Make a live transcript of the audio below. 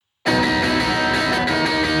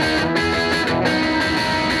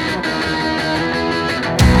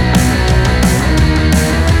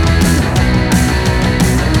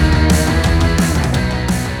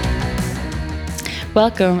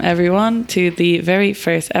Welcome, everyone, to the very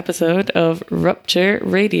first episode of Rupture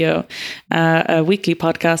Radio, a weekly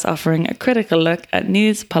podcast offering a critical look at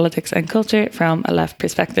news, politics, and culture from a left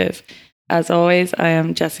perspective. As always, I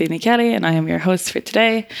am Jessie Kelly, and I am your host for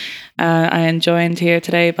today. I am joined here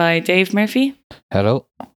today by Dave Murphy. Hello.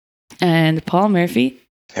 And Paul Murphy.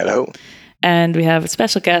 Hello. And we have a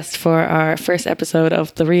special guest for our first episode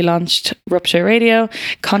of the relaunched Rupture Radio,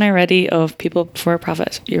 Connor Reddy of People Before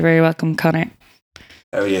Profit. You're very welcome, Connor.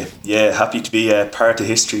 How are you? Yeah, happy to be a part of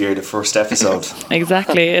history here, the first episode.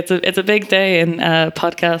 Exactly. It's a big day in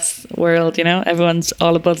podcast world, you know. Everyone's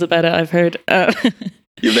all abuzz about it, I've heard.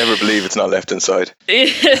 You'll never believe it's not left inside.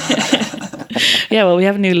 Yeah, well, we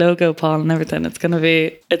have a new logo, Paul, and everything. It's going to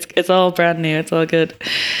be, it's all brand new. It's all good.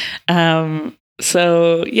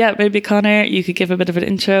 So yeah, maybe Connor, you could give a bit of an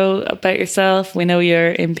intro about yourself. We know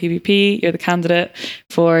you're in PPP. You're the candidate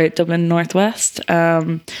for Dublin Northwest.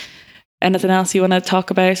 Anything else you want to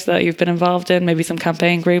talk about that you've been involved in? Maybe some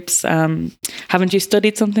campaign groups. Haven't you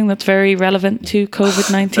studied something that's very relevant to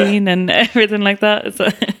COVID-19 and everything like that?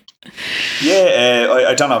 Yeah,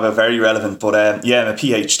 I don't have a very relevant, but yeah, I'm a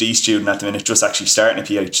PhD student at the minute, just actually starting a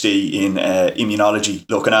PhD in immunology,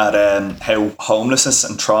 looking at how homelessness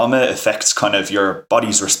and trauma affects kind of your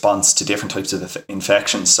body's response to different types of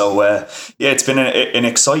infections. So yeah, it's been an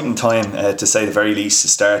exciting time to say the very least to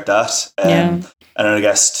start that. And I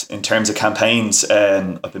guess in terms of campaigns,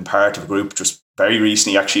 I've been part of a group just very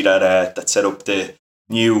recently actually that set up the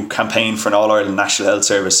new campaign for an All-Ireland National Health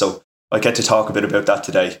Service. So I get to talk a bit about that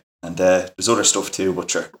today. And there's other stuff too,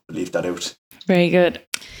 but sure, we'll leave that out. Very good.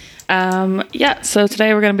 Yeah, so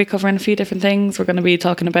today we're going to be covering a few different things. We're going to be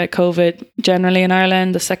talking about COVID generally in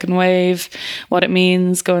Ireland, the second wave, what it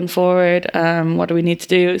means going forward, what do we need to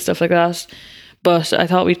do, stuff like that. But I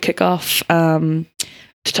thought we'd kick off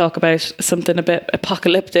to talk about something a bit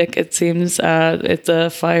apocalyptic. It seems it's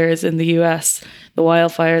the fires in the US, the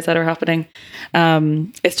wildfires that are happening.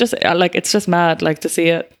 It's just mad, like, to see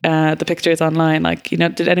it, the pictures online. Like, you know,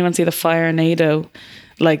 did anyone see the Firenado?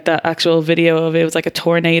 Like, that actual video of it was like a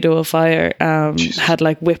tornado of fire had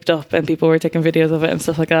like whipped up, and people were taking videos of it and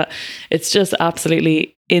stuff like that. It's just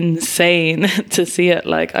absolutely insane to see it.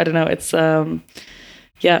 Like, I don't know, it's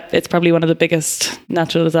yeah, it's probably one of the biggest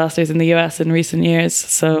natural disasters in the US in recent years.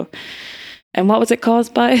 So, and what was it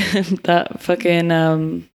caused by? That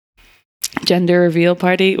fucking gender reveal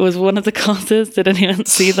party was one of the causes. Did anyone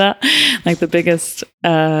see that? Like, the biggest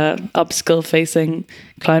obstacle facing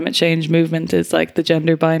climate change movement is like the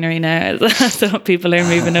gender binary now. That's what people are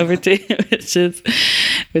moving over to,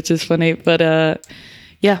 which is funny. But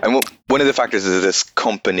yeah. And one of the factors is this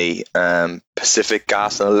company, Pacific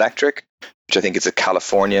Gas and Electric, which I think is a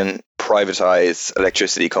Californian privatized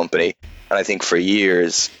electricity company. And I think for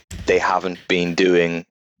years they haven't been doing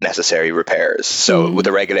necessary repairs. So with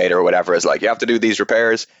the regulator or whatever is like, you have to do these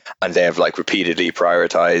repairs, and they have like repeatedly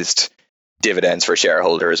prioritized dividends for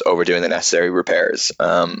shareholders over doing the necessary repairs.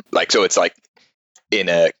 So it's like, in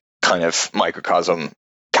a kind of microcosm,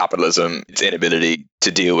 capitalism, its inability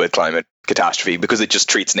to deal with climate catastrophe, because it just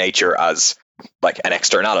treats nature as like an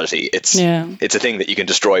externality. It's a thing that you can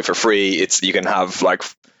destroy for free. You can have like,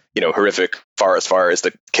 you know, horrific forest fires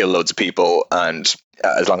that kill loads of people, and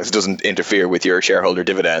as long as it doesn't interfere with your shareholder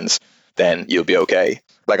dividends, then you'll be okay.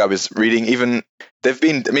 Like, I was reading, even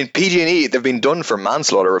PG&E, they've been done for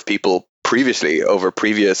manslaughter of people previously over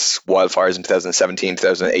previous wildfires in 2017,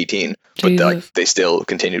 2018, but like, they still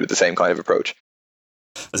continued with the same kind of approach.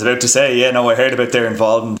 I was about to say, I heard about their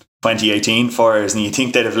involvement in 2018 fires, and you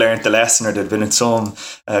think they'd have learned the lesson, or there'd been some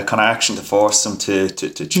kind of action to force them to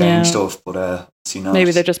change stuff, but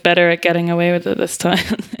maybe they're just better at getting away with it this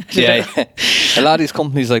time. Yeah. A lot of these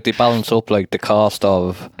companies, like, they balance up like the cost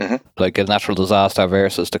of like a natural disaster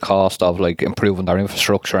versus the cost of like improving their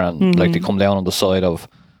infrastructure, and like they come down on the side of,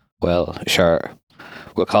 well, sure,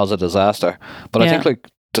 we'll cause a disaster. But I think like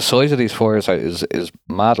the size of these fires is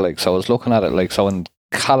mad. Like, so I was looking at it, like, so in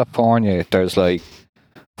California there's like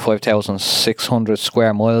 5,600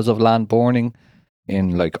 square miles of land burning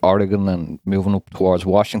in like Oregon and moving up towards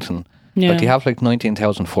Washington. Like, they have like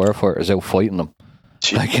 19,000 firefighters out fighting them.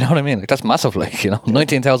 Jeez. Like, you know what I mean? Like, that's massive. Like, you know,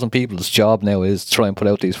 19,000 people's job now is to try and put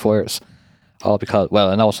out these fires. All because, well,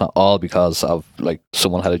 I know it's not all because of like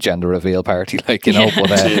someone had a gender reveal party, like, you know.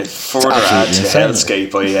 But to further add to the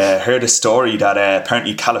hellscape, I heard a story that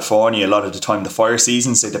apparently California, a lot of the time, the fire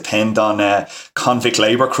seasons, they depend on convict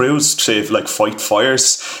labour crews to like fight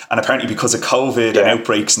fires, and apparently because of COVID and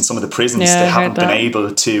outbreaks in some of the prisons, they haven't been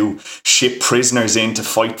able to ship prisoners in to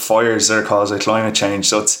fight fires that are caused by climate change.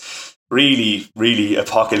 So it's really, really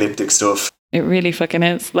apocalyptic stuff. It really fucking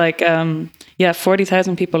is. Like,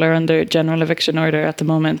 40,000 people are under general eviction order at the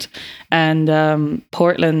moment. And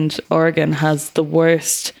Portland, Oregon has the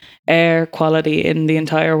worst air quality in the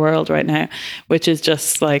entire world right now, which is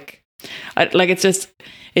just like, it's just,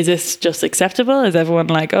 is this just acceptable? Is everyone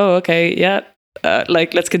like, oh, okay, yeah,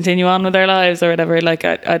 like, let's continue on with our lives or whatever? Like,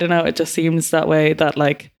 I don't know. It just seems that way, that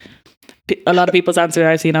like, a lot of people's answer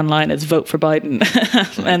I've seen online is vote for Biden,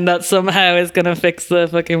 and that somehow is going to fix the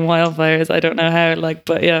fucking wildfires. I don't know how, like,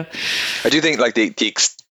 but yeah. I do think like the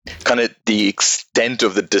extent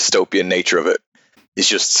of the dystopian nature of it is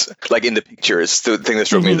just like in the pictures. The thing that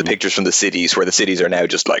struck me in the pictures from the cities, where the cities are now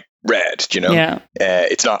just like red, you know? Yeah.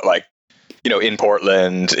 It's not like, you know, in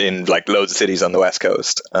Portland, in like loads of cities on the West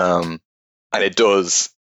Coast. And it's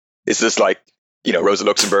this like, you know, Rosa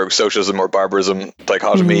Luxemburg, socialism or barbarism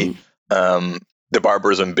dichotomy. The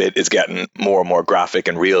barbarism bit is getting more and more graphic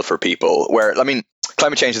and real for people, where, I mean,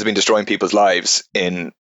 climate change has been destroying people's lives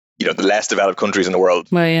in, you know, the less developed countries in the world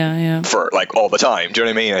for like all the time. Do you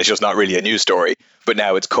know what I mean? It's just not really a news story, but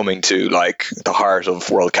now it's coming to like the heart of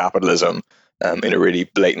world capitalism in a really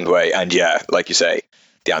blatant way. And yeah, like you say,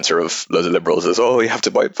 the answer of loads of liberals is, oh, you have to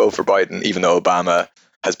vote for Biden, even though Obama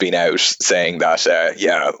has been out saying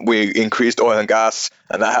that, we increased oil and gas,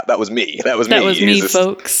 and that was me. That was me,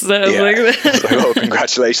 folks. Oh,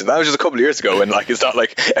 congratulations. That was just a couple of years ago, and like it's not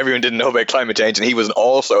like everyone didn't know about climate change, and he was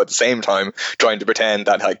also at the same time trying to pretend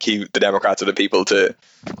that like the Democrats are the people to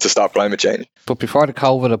stop climate change. But before the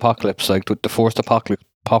COVID apocalypse, like the first apocalypse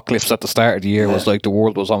at the start of the year was like the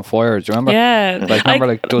world was on fire. Do you remember? Yeah.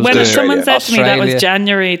 When someone said to me that was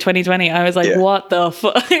January 2020, I was like, what the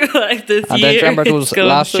fuck? Like this and year. And then remember there was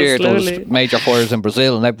last year slowly. there was major fires in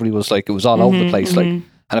Brazil, and everybody was like, it was all over the place. Like, and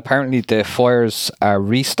apparently the fires are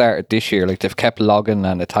restarted this year. Like they've kept logging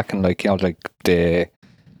and attacking, like, you know, like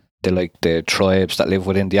the tribes that live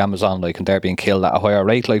within the Amazon, like, and they're being killed at a higher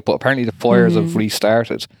rate. Like, but apparently the fires have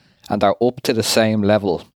restarted, and they're up to the same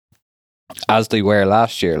level as they were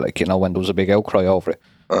last year, like, you know, when there was a big outcry over it.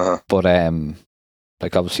 But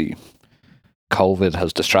like, obviously COVID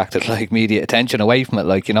has distracted like media attention away from it,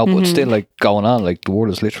 like, you know, but it's still like going on. Like the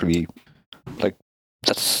world is literally like,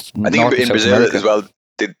 that's I think in Brazil America as well,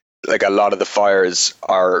 like a lot of the fires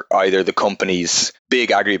are either the company's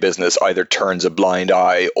big agribusiness either turns a blind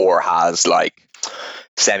eye or has like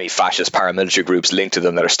semi-fascist paramilitary groups linked to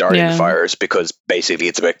them that are starting the fires, because basically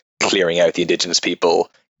it's about clearing out the indigenous people,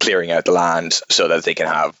 clearing out the land so that they can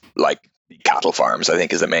have like cattle farms. I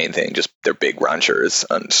think is the main thing. Just they're big ranchers,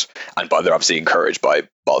 and they're obviously encouraged by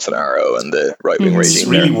Bolsonaro and the right wing regime. It's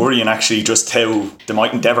really worrying, actually, just how there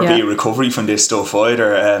mightn't ever be a recovery from this stuff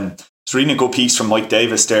either. I was reading a good piece from Mike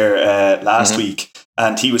Davis there last week,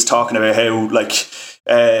 and he was talking about how like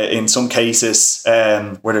in some cases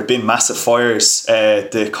where there have been massive fires,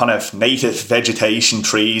 the kind of native vegetation,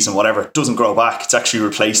 trees and whatever, doesn't grow back. It's actually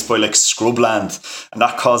replaced by like scrubland, and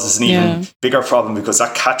that causes an even bigger problem because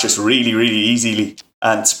that catches really, really easily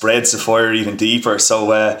and spreads the fire even deeper.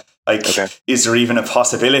 So is there even a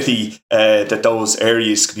possibility that those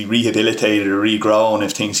areas could be rehabilitated or regrown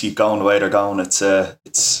if things keep going the way they're going?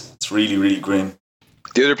 It's really, really grim.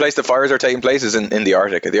 The other place the fires are taking place is in the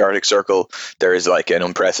Arctic. At the Arctic Circle, there is like an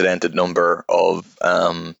unprecedented number of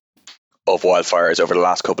wildfires over the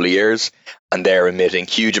last couple of years, and they're emitting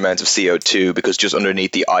huge amounts of CO2 because just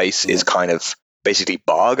underneath the ice is kind of basically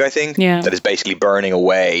bog, I think, that is basically burning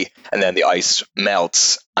away, and then the ice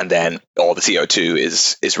melts, and then all the CO2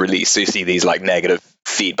 is released. So you see these like negative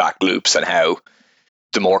feedback loops, and how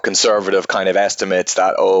the more conservative kind of estimates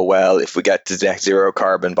that, oh, well, if we get to net zero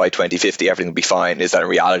carbon by 2050, everything will be fine, is that in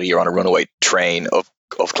reality you're on a runaway train of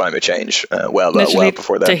climate change well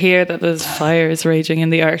before that. To hear that there's fires raging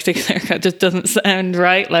in the Arctic there just doesn't sound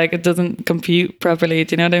right. Like it doesn't compute properly.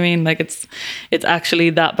 Do you know what I mean? Like it's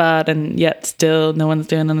actually that bad, and yet still no one's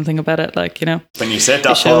doing anything about it. Like, you know, when you said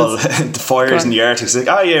that, Paul, the fires in the Arctic, it's like,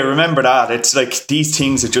 oh yeah, remember that. It's like these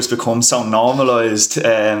things have just become so normalized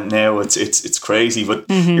now. It's crazy. But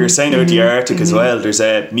you're saying about the Arctic as well. There's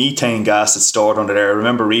a methane gas that's stored under there. I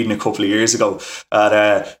remember reading a couple of years ago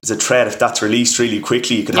that there's a threat, if that's released really quickly,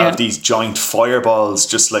 you could have these giant fireballs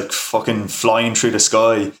just like fucking flying through the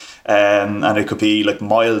sky, and it could be like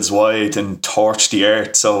miles wide and torch the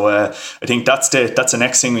earth. So I think that's the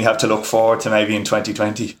next thing we have to look forward to maybe in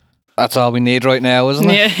 2020. That's all we need right now, isn't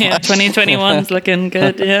it? Yeah, 2021's looking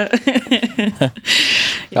good,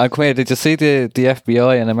 Come here, did you see the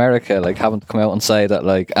FBI in America like having to come out and say that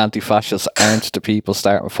like anti-fascists aren't the people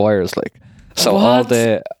starting fires? Like, so what?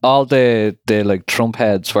 all the like Trump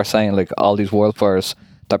heads were saying like all these wildfires,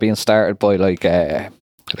 they're being started by like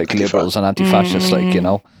liberals and anti-fascists, like, you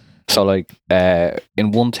know, So like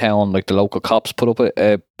in one town, like the local cops put up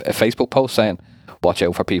a Facebook post saying, watch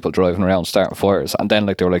out for people driving around starting fires. And then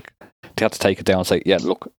like they were like, they had to take it down and say, yeah,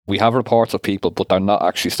 look, we have reports of people, but they're not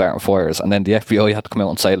actually starting fires. And then the FBI had to come out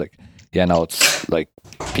and say like, yeah, no, it's like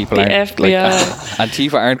people The aren't FBI. like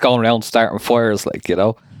Antifa aren't going around starting fires, like, you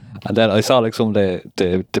know. And then I saw like some of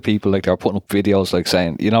the people, like, they were putting up videos like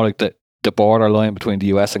saying, you know, like the border line between the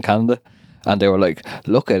US and Canada. And they were like,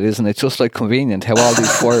 look at it, isn't it just like convenient how all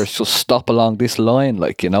these fires just stop along this line,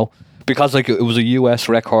 like, you know, because like it was a US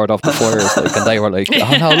record of the fires, like, and they were like,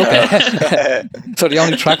 oh no, look at it. So they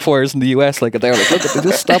only track fires in the US, like, and they were like, look, they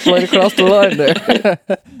just stop right across the line there.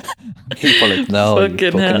 People are like, no, you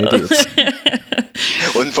fucking idiots.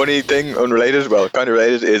 One funny thing, unrelated, well, kind of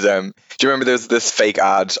related, is do you remember there's this fake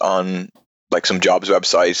ad on like some jobs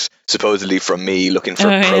website, supposedly from me, looking for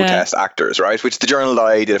protest actors, right? Which the Journal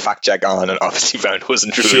I did a fact check on and obviously found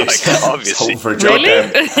wasn't true. Like, obviously, for a job.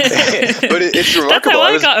 Really? But it's remarkable.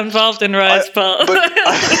 That's how I got involved in Rise, Paul. Where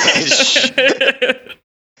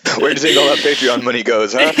do you think all that Patreon money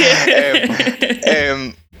goes, huh?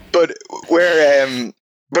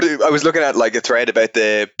 But I was looking at like a thread about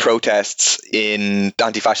the protests the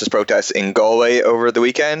anti-fascist protests in Galway over the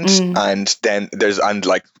weekend, and then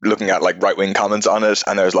like looking at like right-wing comments on it,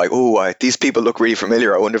 and I was like, oh, these people look really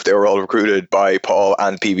familiar. I wonder if they were all recruited by Paul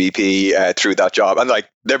and PVP through that job, and like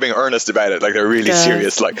they're being earnest about it, like they're really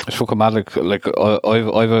serious. Like, it's fucking mad. Like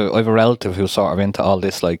I've a relative who's sort of into all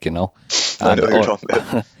this, like, you know. I know what you're talking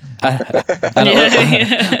about. And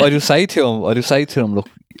I do say to him, look,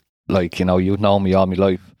 like, you know, you've known me all my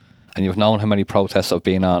life, and you've known how many protests I've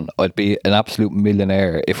been on. I'd be an absolute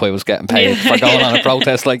millionaire if I was getting paid for going on a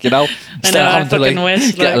protest, like, you know. Instead of having to like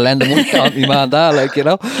wish, get a lend money on me, man, that, like, you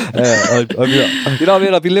know. I'd be, you know what I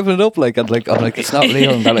mean? I'd be living it up, like, and like, I'm like, it's not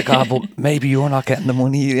real, and they're like, but maybe you're not getting the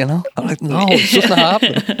money, you know. I'm like, no, it's just not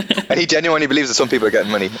happening. And he genuinely believes that some people are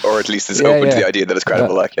getting money, or at least is open to the idea that it's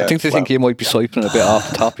credible. Like, I think they think you might be siphoning a bit off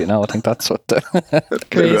the top, you know. I think that's what.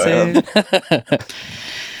 Crazy.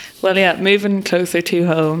 Well, yeah, moving closer to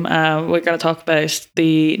home, we're going to talk about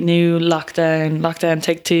the new lockdown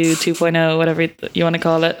take 2, 2.0, whatever you want to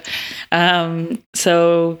call it.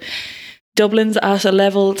 So Dublin's at a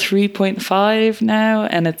level 3.5 now,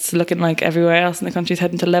 and it's looking like everywhere else in the country is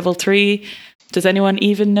heading to level 3. Does anyone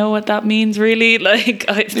even know what that means, really? Like,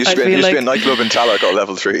 I feel like... There used to be a nightclub in Tallaght called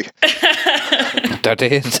Level 3. There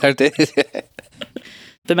is.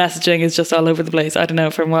 The messaging is just all over the place. I don't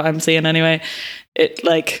know, from what I'm seeing anyway. It,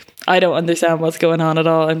 like, I don't understand what's going on at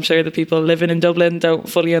all. I'm sure the people living in Dublin don't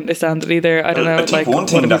fully understand it either. I don't know. I think one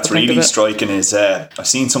thing that's really striking is I've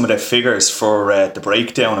seen some of the figures for the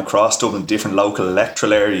breakdown across Dublin, different local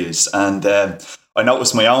electoral areas, and I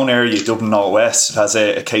noticed my own area, Dublin North West, has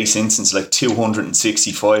a case incidence like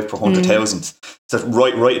 265 per 100,000. So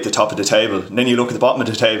right at the top of the table. And then you look at the bottom of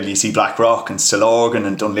the table, you see Blackrock and Stillorgan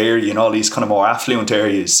and Dunleary and all these kind of more affluent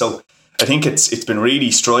areas. So I think it's been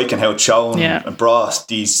really striking how it's shown and brought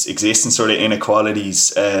these existing sort of inequalities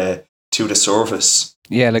to the surface.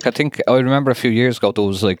 Yeah, like, I think I remember a few years ago there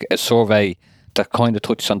was like a survey that kind of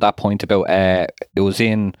touched on that point about it was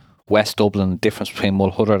in West Dublin, the difference between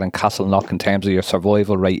Mulhuddard and Castleknock in terms of your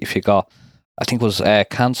survival rate if you got, I think it was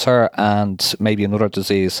cancer and maybe another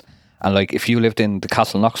disease. And like, if you lived in the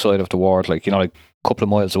Castleknock side of the ward, like, you know, like a couple of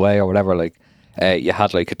miles away or whatever, like you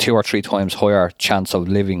had like a 2 or 3 times higher chance of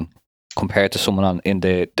living compared to someone in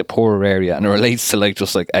the poorer area. And it relates to like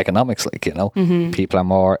just like economics, like, you know, people are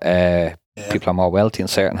more wealthy in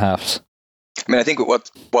certain halves. I mean, I think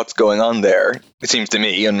what's going on there, it seems to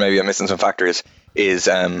me, and maybe I'm missing some factors, is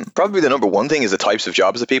probably the number one thing is the types of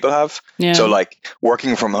jobs that people have. Yeah. So like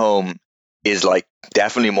working from home is like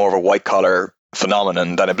definitely more of a white collar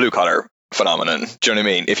phenomenon than a blue collar phenomenon. Do you know what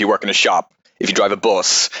I mean? If you work in a shop, if you drive a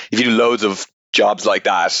bus, if you do loads of jobs like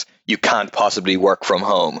that, you can't possibly work from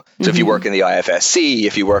home. So if you work in the IFSC,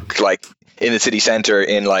 if you work like in the city centre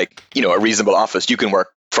in like, you know, a reasonable office, you can work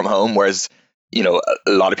from home, whereas, you know,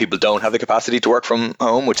 a lot of people don't have the capacity to work from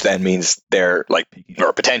home, which then means they're like,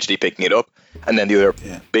 or potentially picking it up. And then the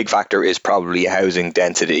other big factor is probably housing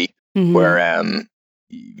density, where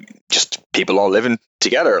just people all living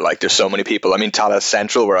together. Like, there's so many people. I mean, Tallaght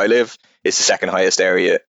Central, where I live, is the second highest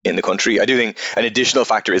area in the country. I do think an additional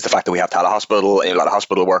factor is the fact that we have Tallaght Hospital and a lot of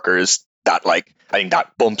hospital workers that, like, I think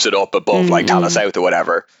that bumps it up above like Tallaght South or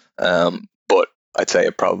whatever. But I'd say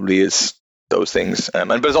it probably is those things.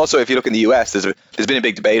 But it's also, if you look in the US, there's been a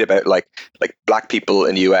big debate about like black people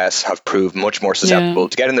in the US have proved much more susceptible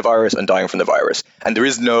to getting the virus and dying from the virus. And there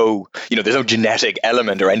is no, there's no genetic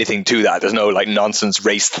element or anything to that. There's no like nonsense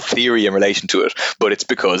race theory in relation to it. But it's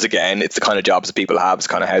because, again, it's the kind of jobs that people have, it's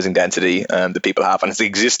the kind of housing density that people have, and it's the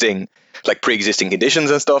existing, like pre-existing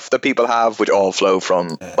conditions and stuff that people have, which all flow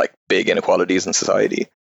from like big inequalities in society.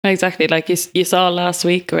 Exactly. Like you saw last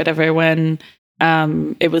week or whatever when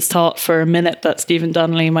it was thought for a minute that Stephen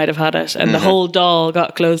Donnelly might have had it, and the whole Dáil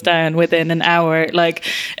got closed down within an hour. Like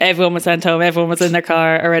everyone was sent home, everyone was in their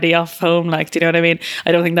car already off home. Like, do you know what I mean?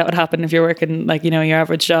 I don't think that would happen if you're working like, your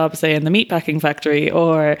average job, say in the meatpacking factory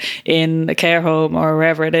or in a care home or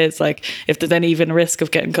wherever it is. Like if there's any even risk of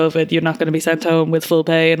getting COVID, you're not going to be sent home with full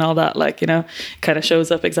pay and all that. Like, kind of shows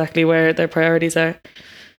up exactly where their priorities are.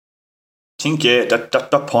 I think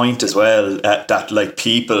that point as well, that like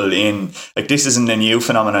people in, like, this isn't a new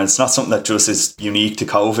phenomenon. It's not something that just is unique to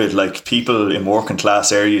COVID. Like people in working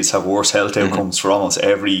class areas have worse health outcomes for almost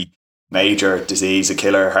every major disease, a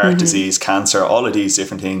killer, heart disease, cancer, all of these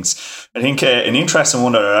different things. I think an interesting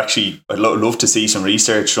one that I'd love to see some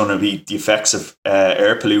research on would be the effects of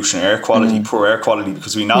air pollution, air quality, poor air quality,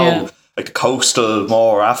 because we know like the coastal,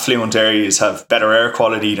 more affluent areas have better air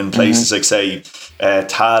quality than places like, say,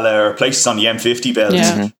 Tala or places on the M50 belt,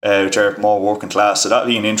 which are more working class. So that'd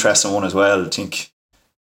be an interesting one as well. I think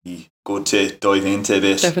be good to dive into a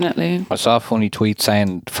bit. Definitely. I saw a funny tweet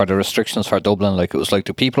saying for the restrictions for Dublin, like it was like,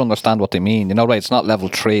 do people understand what they mean? Right, it's not level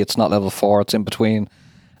 3, it's not level 4, it's in between.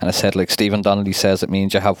 And I said, like, Stephen Donnelly says it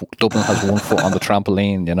means Dublin has 1 foot on the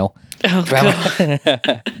trampoline, Oh,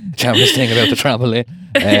 God. Jammer's thing about the trampoline.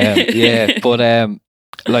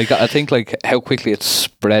 Like, I think, like, how quickly it's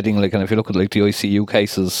spreading, like, and if you look at, like, the ICU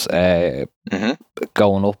cases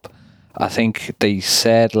going up, I think they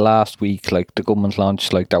said last week, like, the government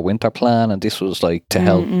launched, like, their winter plan, and this was, like, to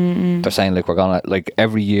help. They're saying, like, we're going to, like,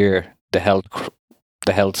 every year the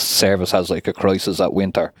health service has, like, a crisis at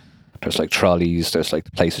winter. There's like trolleys, there's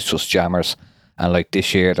like places just jammers, and like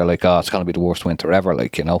this year they're like, it's going to be the worst winter ever,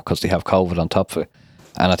 like, because they have COVID on top of it.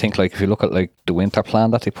 And I think, like, if you look at like the winter plan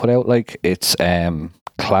that they put out, like it's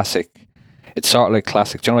classic. It's sort of like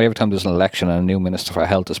classic. Do you know, every time there's an election and a new Minister for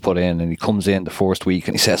Health is put in, and he comes in the first week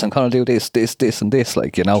and he says, I'm going to do this, and this,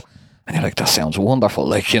 like, and you're like, that sounds wonderful,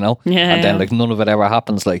 like, and then like none of it ever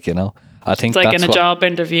happens, like, I think it's like in a job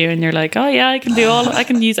interview and you're like, oh yeah, I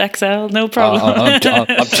can use Excel, no problem. I'm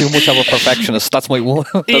too much of a perfectionist. That's my my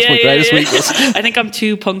greatest weakness. I think I'm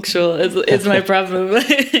too punctual is my problem.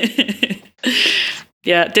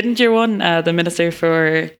 Yeah, didn't your one, the Minister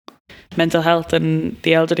for Mental Health and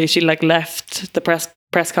the Elderly, she like left the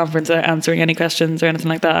press conference answering any questions or anything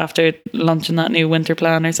like that after launching that new winter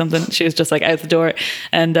plan or something? She was just like out the door,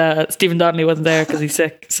 and Stephen Donnelly wasn't there because he's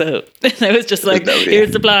sick, so it was just like,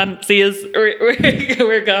 here's the plan, see us,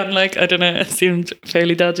 we're gone. Like, I don't know, it seemed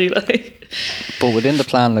fairly dodgy, like. But within the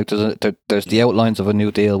plan, like, there's the outlines of a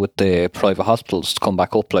new deal with the private hospitals to come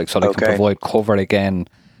back up, like, so they can provide cover again.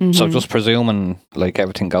 So just presuming like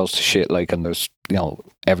everything goes to shit, like, and there's,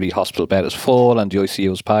 every hospital bed is full and the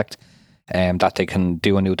ICU is packed, that they can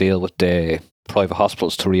do a new deal with the private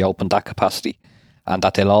hospitals to reopen that capacity, and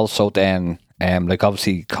that they'll also then, like,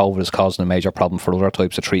 obviously COVID is causing a major problem for other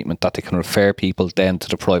types of treatment, that they can refer people then to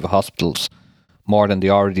the private hospitals more than they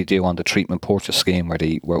already do on the treatment purchase scheme, where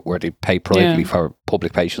they pay privately for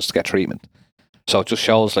public patients to get treatment. So it just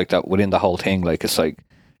shows like that within the whole thing, like, it's like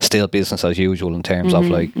still business as usual in terms of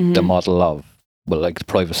like the model of, well, like the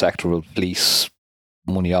private sector will fleece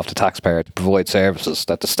money off the taxpayer to provide services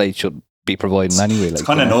that the state should be providing anyway. It's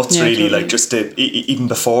kind of nuts, really. Like, just even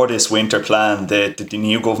before this winter plan, the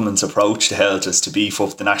new government's approach to health is to beef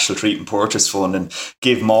up the National Treatment Purchase Fund and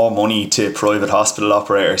give more money to private hospital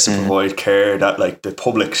operators to provide care that, like, the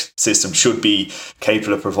public system should be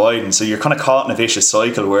capable of providing. So you're kind of caught in a vicious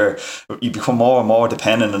cycle where you become more and more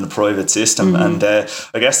dependent on the private system, and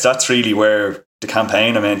I guess that's really where the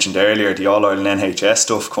campaign I mentioned earlier, the All Ireland NHS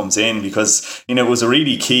stuff, comes in, because it was a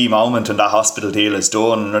really key moment when that hospital deal is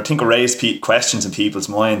done, and I think it raised questions in people's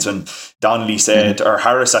minds when Donnelly said, or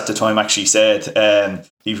Harris at the time actually said,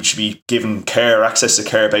 people should be given access to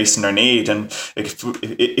care based on their need, and if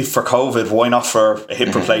for COVID, why not for a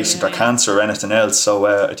hip replacement or cancer or anything else? So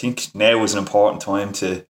I think now is an important time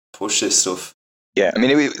to push this stuff. Yeah, I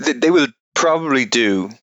mean, they will probably do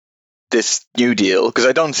this new deal, because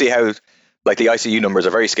I don't see how. Like, the ICU numbers are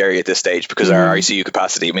very scary at this stage because our ICU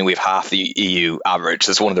capacity, I mean, we have half the EU average.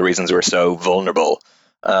 That's one of the reasons we're so vulnerable.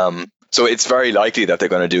 So it's very likely that they're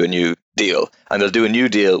going to do a new deal, and they'll do a new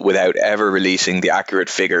deal without ever releasing the accurate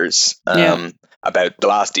figures. about the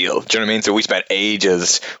last deal. Do you know what I mean? So we spent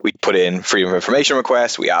ages. We put in freedom of information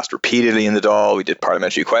requests. We asked repeatedly in the Dáil. We did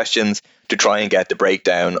parliamentary questions to try and get the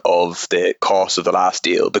breakdown of the cost of the last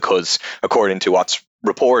deal, because according to what's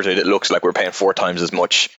reported, it looks like we're paying 4 times as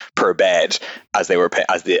much per bed as they were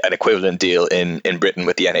an equivalent deal in Britain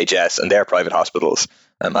with the NHS and their private hospitals.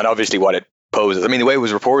 And obviously what it poses, I mean, the way it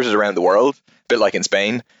was reported around the world, a bit like in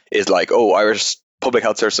Spain, is like, oh, Irish public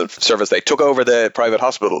health service, they took over the private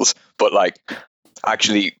hospitals, but like,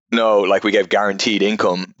 actually, no, like we gave guaranteed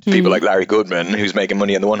income to people like Larry Goodman, who's making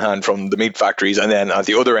money on the one hand from the meat factories, and then at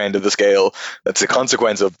the other end of the scale, that's a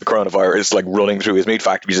consequence of the coronavirus, like running through his meat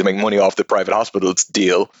factories to make money off the private hospitals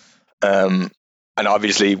deal. And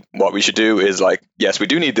obviously what we should do is like, yes, we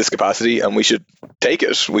do need this capacity and we should take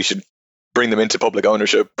it. We should bring them into public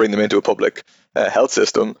ownership, bring them into a public health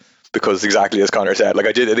system. Because exactly as Conor said, like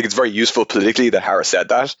I think it's very useful politically that Harris said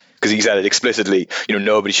that, because he said it explicitly,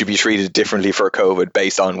 nobody should be treated differently for COVID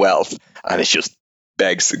based on wealth. And it just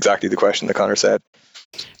begs exactly the question that Conor said.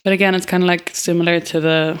 But again, it's kind of like similar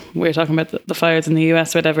to we were talking about the fires in the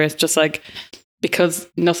US or whatever. It's just like, because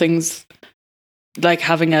nothing's like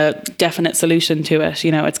having a definite solution to it,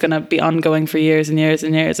 it's going to be ongoing for years and years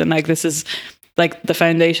and years. And like, this is like the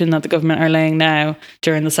foundation that the government are laying now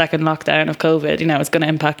during the second lockdown of COVID, it's going to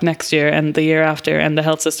impact next year and the year after, and the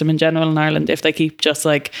health system in general in Ireland, if they keep just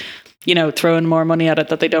like, throwing more money at it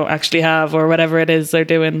that they don't actually have, or whatever it is they're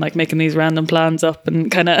doing, like making these random plans up and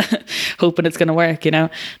kind of hoping it's going to work,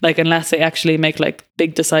 like unless they actually make like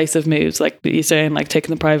big decisive moves, like you're saying, like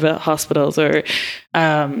taking the private hospitals, or,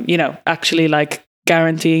 actually like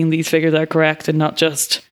guaranteeing these figures are correct and not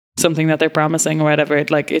just something that they're promising or whatever.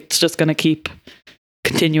 Like it's just going to keep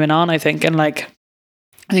continuing on, I think. And like,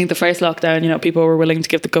 I think the first lockdown, people were willing to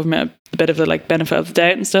give the government a bit of the like benefit of the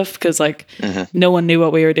doubt and stuff, because like no one knew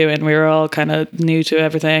what we were doing. We were all kind of new to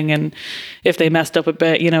everything, and if they messed up a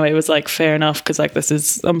bit, it was like fair enough, because like this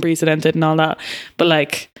is unprecedented and all that. But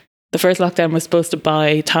like the first lockdown was supposed to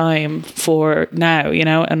buy time for now,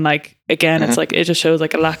 and like again, it's like it just shows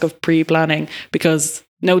like a lack of pre-planning, because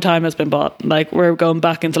no time has been bought. Like we're going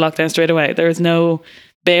back into lockdown straight away. There is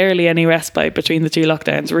barely any respite between the two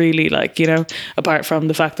lockdowns, really, like, apart from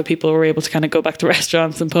the fact that people were able to kind of go back to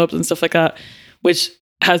restaurants and pubs and stuff like that, which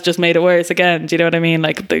has just made it worse again. Do you know what I mean?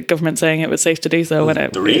 Like the government saying it was safe to do so when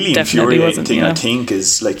it really definitely wasn't. Thing, I think,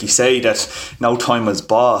 is like you say that no time was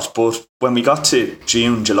bought, but when we got to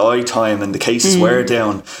June, July time and the cases were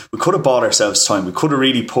down, we could have bought ourselves time. We could have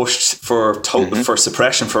really pushed for for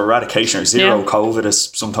suppression, for eradication, or zero COVID,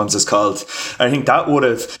 as sometimes it's called. And I think that would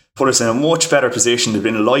have put us in a much better position. There'd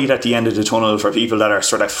been a light at the end of the tunnel for people that are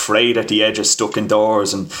sort of frayed at the edges, stuck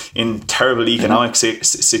indoors and in terrible economic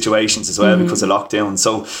situations as well because of lockdown.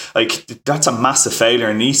 So like that's a massive failure,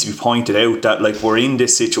 and needs to be pointed out that like we're in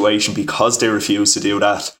this situation because they refuse to do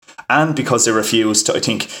that. And because they refuse to, I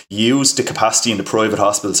think, use the capacity in the private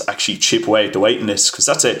hospitals to actually chip away at the waiting list. Because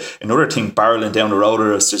that's another thing barreling down the road of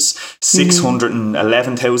us. There's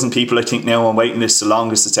 611,000 people, I think, now on waiting lists, the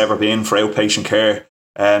longest it's ever been for outpatient care.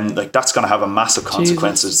 Like that's going to have a massive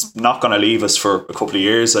consequences. Jesus. Not going to leave us for a couple of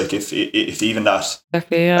years, like if even that.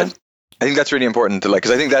 Exactly, yeah. I think that's really important,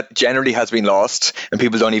 because I think that generally has been lost, and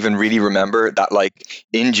people don't even really remember that. Like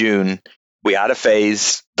in June, we had a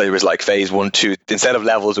phase. There was like phase 1, 2. Instead of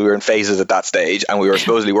levels, we were in phases at that stage, and we were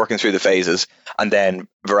supposedly working through the phases. And then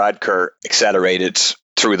Varadkar accelerated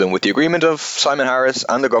through them with the agreement of Simon Harris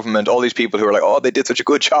and the government. All these people who are like, "Oh, they did such a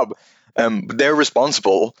good job." They're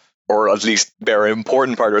responsible, or at least bear an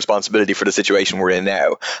important part of responsibility for the situation we're in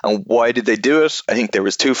now. And why did they do it? I think there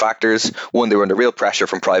was 2 factors. One, they were under real pressure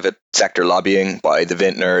from private sector lobbying by the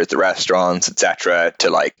vintners, the restaurants, etc., to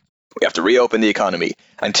like, we have to reopen the economy.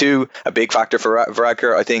 And 2, a big factor for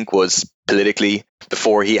Varadkar, I think, was politically.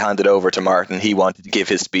 Before he handed over to Martin, he wanted to give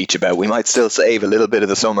his speech about we might still save a little bit of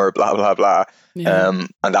the summer, blah, blah, blah. Yeah.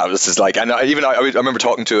 And that was just like, and I remember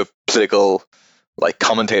talking to a political like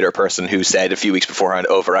commentator person who said a few weeks beforehand,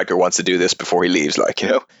 "Oh, Varadkar wants to do this before he leaves." Like,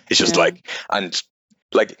 it's just like, and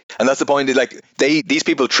that's the point. Like these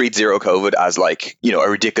people treat zero COVID as like, a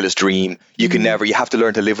ridiculous dream. You can never, you have to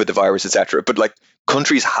learn to live with the virus, etc. But like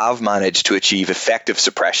countries have managed to achieve effective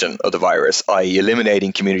suppression of the virus, i.e.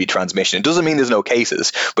 eliminating community transmission. It doesn't mean there's no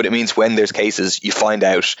cases, but it means when there's cases, you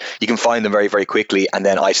can find them very, very quickly and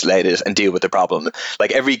then isolate it and deal with the problem.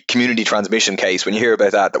 Like every community transmission case, when you hear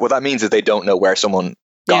about that, what that means is they don't know where someone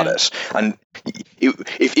got it. And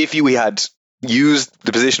if we had used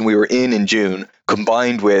the position we were in June,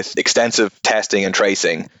 combined with extensive testing and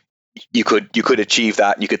tracing, you could achieve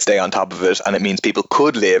that. You could stay on top of it, and it means people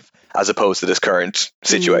could live as opposed to this current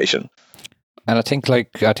situation. And I think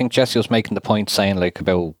Jesse was making the point saying like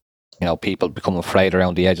about people become afraid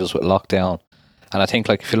around the edges with lockdown. And I think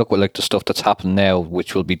like if you look at like the stuff that's happened now,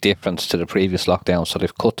 which will be different to the previous lockdown, so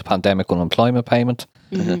they've cut the pandemic unemployment payment,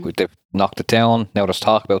 they've knocked it down. Now there's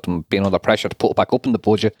talk about them being under pressure to put it back up in the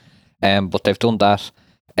budget, but they've done that.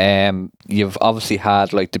 You've obviously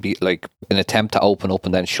had like to be like an attempt to open up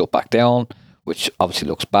and then shut back down, which obviously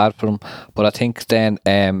looks bad for them. But I think then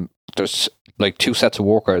there's like two sets of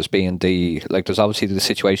workers being there's obviously the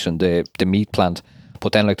situation, the meat plant.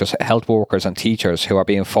 But then, like, there's health workers and teachers who are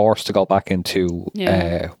being forced to go back into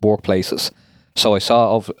workplaces. So I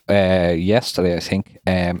saw yesterday, I think,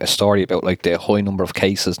 a story about like the high number of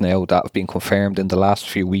cases now that have been confirmed in the last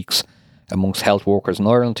few weeks amongst health workers in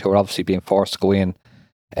Ireland who are obviously being forced to go in.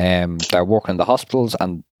 They're working in the hospitals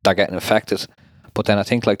and they're getting affected. But then I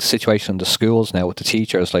think like the situation in the schools now with the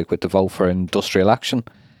teachers, like with the vote for industrial action,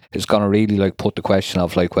 is going to really like put the question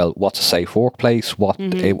of like, well, what's a safe workplace? What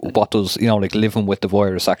does like living with the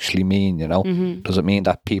virus actually mean? Does it mean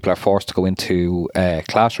that people are forced to go into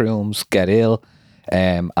classrooms, get ill,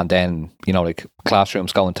 and then like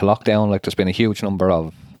classrooms go into lockdown? Like there's been a huge number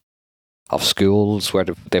of schools where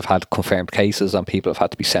they've had confirmed cases and people have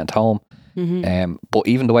had to be sent home. But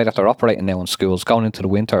even the way that they're operating now in schools, going into the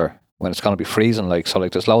winter when it's going to be freezing, like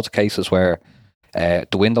there's loads of cases where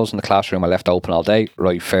the windows in the classroom are left open all day,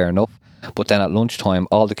 right, fair enough. But then at lunchtime,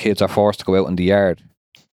 all the kids are forced to go out in the yard,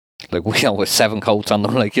 like with 7 coats on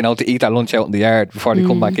them, like to eat their lunch out in the yard before they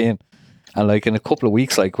come back in. And like in a couple of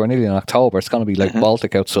weeks, like we're nearly in October, it's going to be like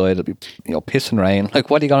Baltic outside. It'll be pissing rain. Like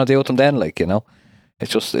what are you going to do with them then? Like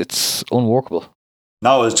it's unworkable.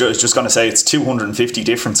 No, I was just going to say it's 250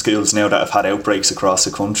 different schools now that have had outbreaks across the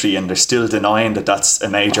country, and they're still denying that that's a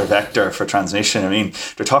major vector for transmission. I mean,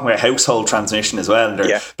 they're talking about household transmission as well.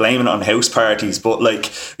 They're blaming it on house parties, but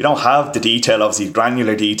like we don't have the detail, obviously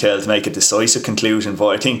granular detail to make a decisive conclusion. But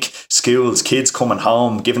I think schools, kids coming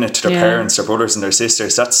home, giving it to their parents, their brothers and their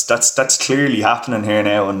sisters, that's clearly happening here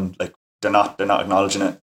now, and like they're not acknowledging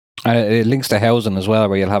it. And it links to housing as well,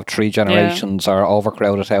 where you'll have 3 generations or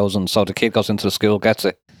overcrowded housing. So the kid goes into the school, gets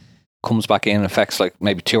it, comes back in, affects like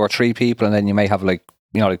maybe 2 or 3 people, and then you may have like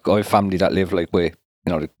like I have family that live like with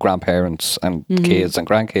the grandparents and kids and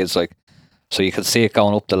grandkids, like so you can see it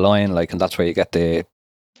going up the line, like, and that's where you get the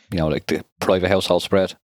like the private household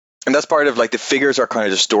spread. And that's part of like the figures are kind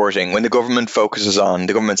of distorting. When the government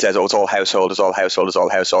says, oh, it's all household, it's all household, it's all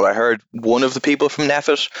household. I heard one of the people from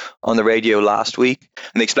NPHET on the radio last week,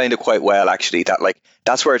 and they explained it quite well, actually, that like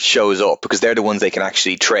that's where it shows up because they're the ones they can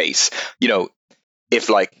actually trace. If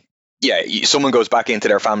like, someone goes back into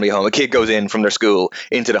their family home, a kid goes in from their school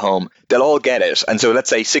into the home, they'll all get it. And so let's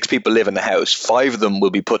say 6 people live in the house, 5 of them will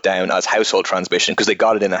be put down as household transmission because they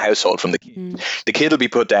got it in the household from the kid. The kid will be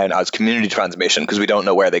put down as community transmission because we don't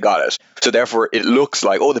know where they got it. So therefore it looks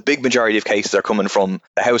like, the big majority of cases are coming from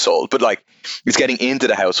the household, but like it's getting into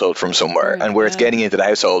the household from somewhere. And where it's getting into the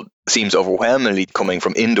household seems overwhelmingly coming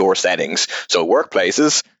from indoor settings. So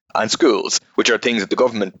workplaces and schools, which are things that the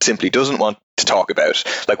government simply doesn't want to talk about.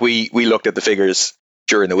 Like we looked at the figures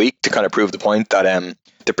during the week to kind of prove the point that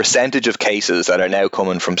the percentage of cases that are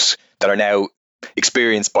now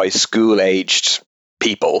experienced by school-aged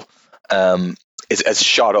people has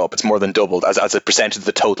shot up. It's more than doubled as a percentage of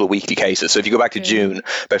the total weekly cases. So if you go back to June,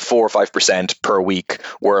 about 4 or 5% per week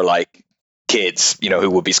were like kids, who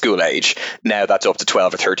would be school age. Now that's up to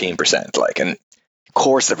 12 or 13%. Like, and of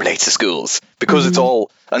course that relates to schools because it's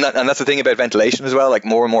all, and that's the thing about ventilation as well. Like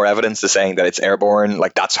more and more evidence is saying that it's airborne.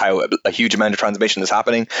 Like that's how a huge amount of transmission is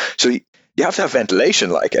happening. So you have to have ventilation,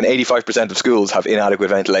 like, and 85% of schools have inadequate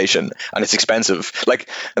ventilation, and it's expensive. Like,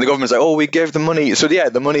 and the government's like, oh, we gave the money. So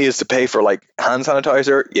the money is to pay for like hand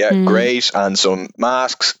sanitizer. Great. And some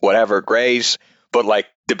masks, whatever, great. But like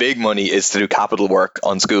the big money is to do capital work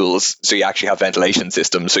on schools. So you actually have ventilation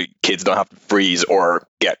systems so kids don't have to freeze or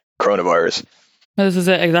get coronavirus. This is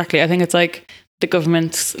it, exactly. I think it's like the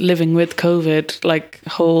government's living with COVID, like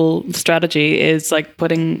whole strategy is like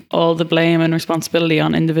putting all the blame and responsibility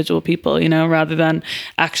on individual people, rather than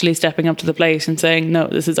actually stepping up to the plate and saying, no,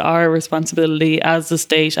 this is our responsibility as the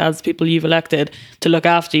state, as people you've elected to look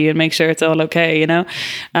after you and make sure it's all okay,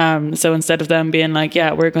 So instead of them being like,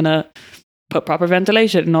 we're going to put proper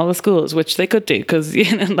ventilation in all the schools, which they could do because,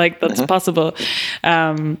 like that's possible.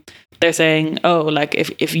 They're saying, oh, like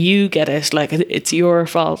if you get it, like it's your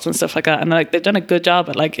fault and stuff like that. And like they've done a good job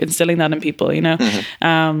at like instilling that in people,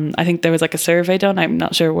 I think there was like a survey done. I'm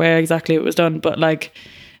not sure where exactly it was done, but like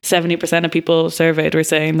 70% of people surveyed were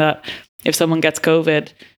saying that if someone gets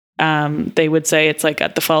COVID, they would say it's like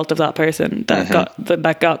at the fault of that person that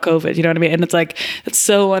got COVID. You know what I mean? And it's like, it's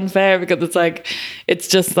so unfair because it's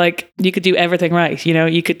just like you could do everything right. You know,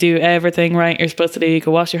 you could do everything right you're supposed to do. You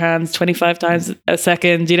could wash your hands 25 times a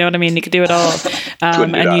second. You know what I mean? You could do it all.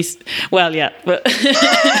 Well, yeah, but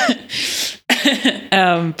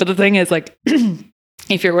but the thing is, like,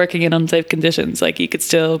 if you're working in unsafe conditions, like, you could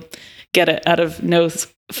still get it out of no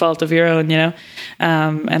fault of your own, you know.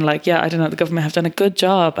 And like, yeah, I don't know, the government have done a good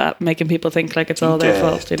job at making people think like it's all their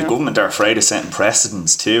fault, you know. The government are afraid of setting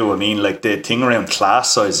precedents too. I mean, like, the thing around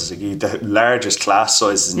class sizes, like, the largest class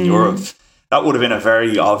sizes in Europe, that would have been a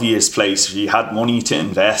very obvious place if you had money to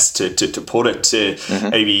invest, to put it to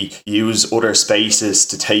maybe use other spaces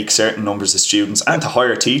to take certain numbers of students and to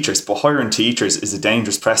hire teachers. But hiring teachers is a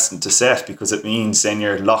dangerous precedent to set, because it means then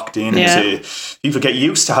you're locked in into, people get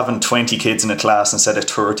used to having 20 kids in a class instead of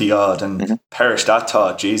 30 odd, and perish that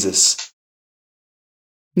thought, Jesus.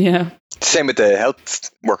 Yeah. Same with the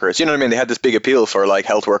health workers. You know what I mean? They had this big appeal for like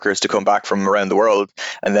health workers to come back from around the world,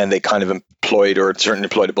 and then they kind of employed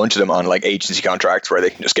a bunch of them on like agency contracts where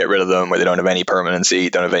they can just get rid of them, where they don't have any permanency,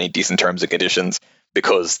 don't have any decent terms and conditions,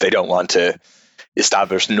 because they don't want to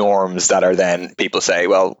establish norms that are then people say,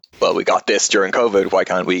 well, we got this during COVID. Why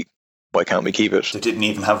can't we keep it? They didn't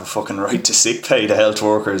even have a fucking right to sick pay, the health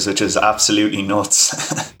workers, which is absolutely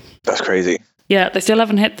nuts. That's crazy. Yeah, they still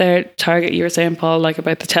haven't hit their target. You were saying, Paul, like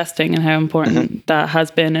about the testing and how important that has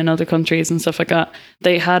been in other countries and stuff like that.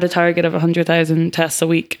 They had a target of 100,000 tests a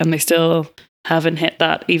week, and they still haven't hit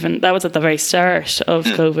that. Even that was at the very start of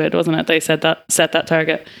COVID, wasn't it? They set that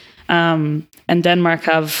target. And Denmark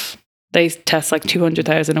they test like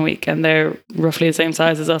 200,000 a week, and they're roughly the same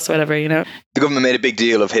size as us, whatever, you know. The government made a big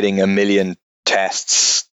deal of hitting 1 million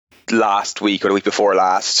tests last week or the week before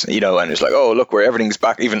last, you know, and it's like, oh, look, where everything's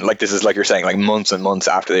back. Even like, this is like you're saying, like months and months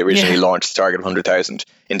after they originally launched the target of 100,000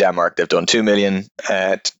 in Denmark, they've done 2 million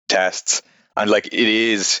tests. And like, it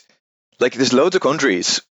is like, there's loads of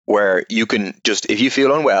countries where you can just, if you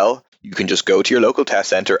feel unwell, you can just go to your local test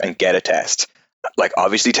center and get a test. Like,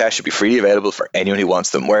 obviously tests should be freely available for anyone who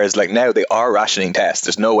wants them. Whereas like now they are rationing tests.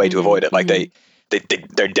 There's no way to avoid it. Like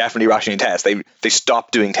they're definitely rationing tests. They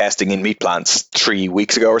stopped doing testing in meat plants 3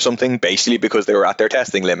 weeks ago or something, basically because they were at their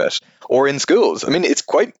testing limit. Or in schools. I mean, it's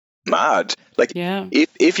quite mad. Like,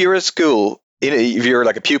 if you're a school, if you're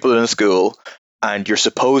like a pupil in a school and you're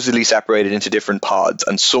supposedly separated into different pods,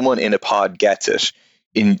 and someone in a pod gets it,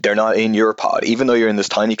 they're not in your pod, even though you're in this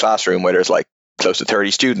tiny classroom where there's like close to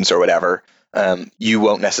 30 students or whatever, you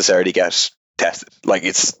won't necessarily get tested. Like,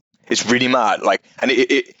 it's really mad. Like, and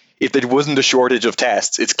if there wasn't a shortage of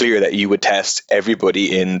tests, it's clear that you would test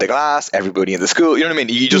everybody in the class, everybody in the school. You know what I mean?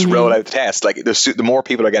 You just roll out the test. Like, the more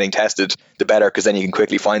people are getting tested, the better, because then you can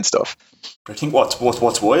quickly find stuff. But I think what's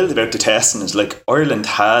wild about the testing is, like, Ireland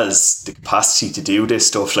has the capacity to do this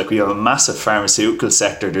stuff. Like, we have a massive pharmaceutical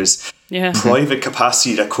sector. There's private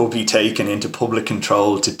capacity that could be taken into public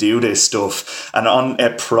control to do this stuff, and on a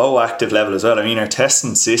proactive level as well. I mean, our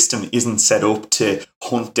testing system isn't set up to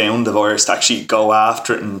hunt down the virus, to actually go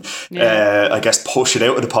after it and I guess push it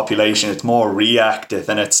out of the population. It's more reactive,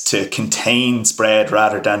 and it's to contain spread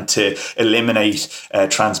rather than to eliminate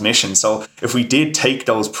transmission. So if we did take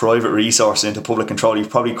those private resources into public control, you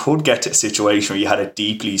probably could get to a situation where you had it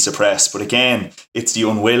deeply suppressed. But again, it's the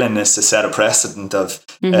unwillingness to set a precedent of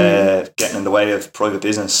getting in the way of private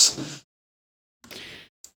business.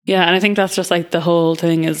 Yeah, and I think that's just like the whole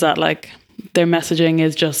thing, is that like their messaging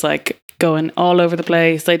is just like going all over the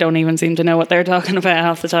place. They don't even seem to know what they're talking about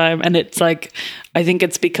half the time. And it's like, I think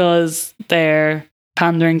it's because they're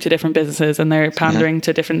pandering to different businesses, and they're pandering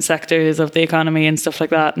to different sectors of the economy and stuff like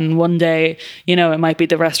that. And one day, you know, it might be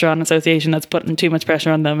the restaurant association that's putting too much pressure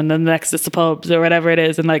on them, and then the next is the pubs or whatever it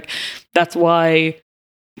is. And like, that's why,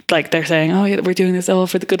 like, they're saying, oh yeah, we're doing this all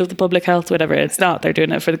for the good of the public health, whatever. It's not. They're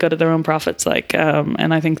doing it for the good of their own profits. Like,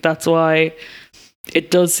 and I think that's why it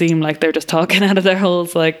does seem like they're just talking out of their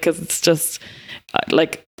holes, like, because it's just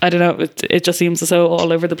like, I don't know, it just seems so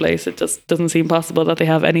all over the place. It just doesn't seem possible that they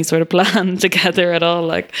have any sort of plan together at all.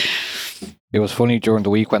 Like, it was funny during the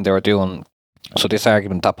week when they were doing, so this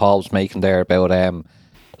argument that Paul was making there about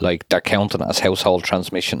like they're counting it as household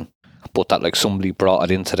transmission, but that like somebody brought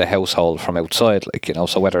it into the household from outside, like, you know,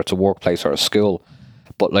 so whether it's a workplace or a school.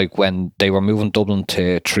 But like when they were moving Dublin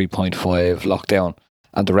to 3.5 lockdown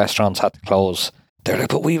and the restaurants had to close, they're like,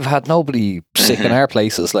 but we've had nobody sick in our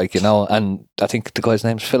places, like, you know. And I think the guy's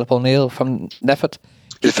name's Philip O'Neill from Neffet.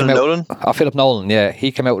 Philip Nolan? Oh, Philip Nolan, yeah.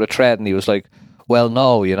 He came out with a thread and he was like, well,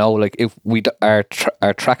 no, you know, like, if we our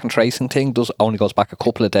track and tracing thing only goes back a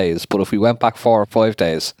couple of days, but if we went back 4 or 5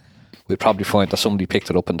 days, we'd probably find that somebody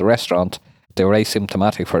picked it up in the restaurant they were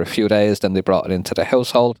asymptomatic for a few days, then they brought it into the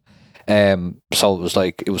household. So it was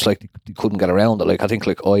like you couldn't get around it. Like I think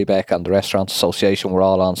like IBEC and the Restaurant Association were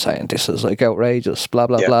all on saying this is like outrageous, blah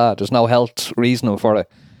blah blah. There's no health reasoning for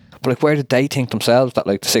it. But like, where did they think themselves that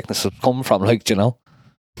like the sickness had come from? Like, do you know?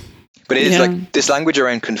 But it is like this language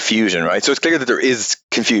around confusion, right? So it's clear that there is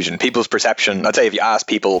confusion. People's perception. I'd say if you ask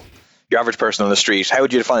people, your average person on the street, how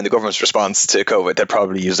would you define the government's response to COVID? They'd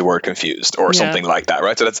probably use the word confused or something like that,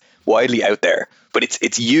 right? So that's widely out there. But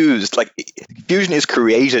it's used, like, confusion is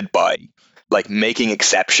created by like making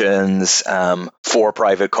exceptions for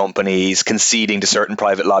private companies, conceding to certain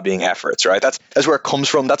private lobbying efforts, right? That's where it comes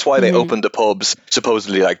from. That's why they opened the pubs,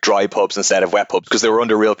 supposedly like dry pubs instead of wet pubs, because they were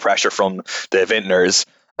under real pressure from the vintners.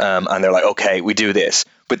 And they're like, okay, we do this.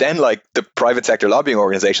 But then like the private sector lobbying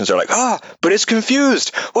organizations are like, but it's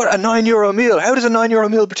confused. What, a €9 meal? How does a €9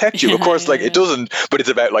 meal protect you? Of course, like it doesn't, but it's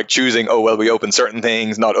about like choosing, we open certain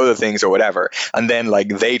things, not other things or whatever. And then like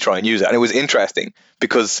they try and use it. And it was interesting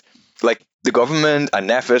because like the government and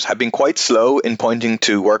NPHET have been quite slow in pointing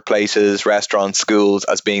to workplaces, restaurants, schools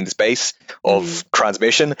as being the space of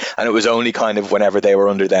transmission. And it was only kind of whenever they were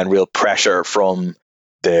under then real pressure from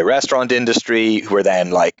the restaurant industry, who are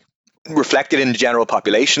then like reflected in the general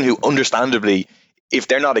population, who understandably, if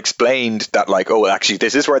they're not explained that like, actually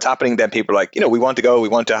this is where it's happening, then people are like, we want to go, we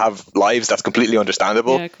want to have lives. That's completely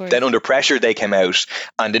understandable. Then under pressure, they came out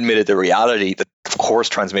and admitted the reality that of course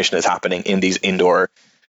transmission is happening in these indoor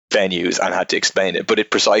venues and had to explain it. But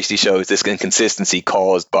it precisely shows this inconsistency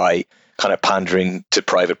caused by kind of pandering to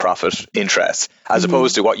private profit interests, as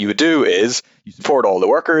opposed to what you would do is you support all the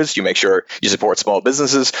workers, you make sure you support small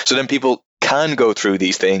businesses, so then people can go through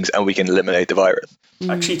these things and we can eliminate the virus.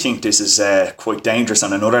 I actually think this is quite dangerous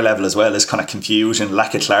on another level as well, as kind of confusion,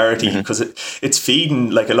 lack of clarity, because it's feeding,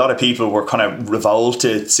 like a lot of people were kind of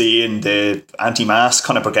revolted seeing the anti-mask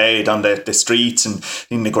kind of brigade on the streets and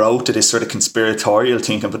in the growth of this sort of conspiratorial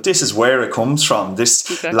thinking. But this is where it comes from,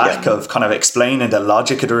 this lack of kind of explaining the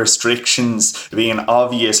logic of the restrictions, being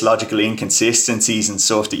obvious logical inconsistencies and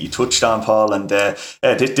stuff that you touched on, Paul. And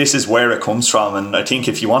this is where it comes from. And I think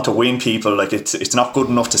if you want to win people, like it's not good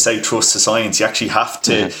enough to say trust the science. You actually have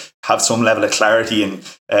to have some level of clarity, and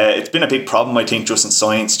it's been a big problem, I think, just in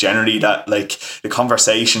science generally, that like the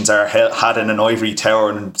conversations are had in an ivory tower,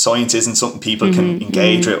 and science isn't something people can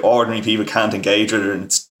engage with. Ordinary people can't engage with it, and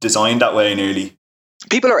it's designed that way nearly.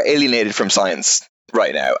 People are alienated from science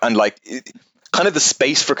right now, and like kind of the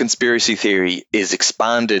space for conspiracy theory is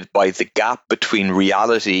expanded by the gap between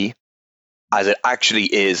reality as it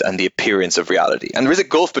actually is and the appearance of reality. And there is a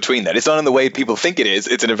gulf between that. It's not in the way people think it is,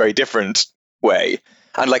 it's in a very different way.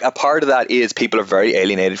 And like a part of that is people are very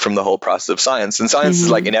alienated from the whole process of science. And science is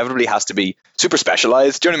like inevitably has to be super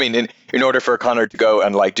specialized. Do you know what I mean? In order for Connor to go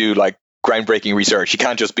and like do like groundbreaking research, he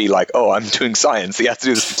can't just be like, I'm doing science. He has to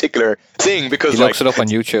do this particular thing because he looks it up on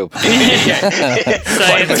YouTube.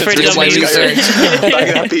 Science for dummies research.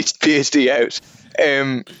 Bang that PhD out.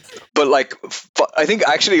 But like, I think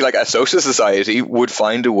actually like a social society would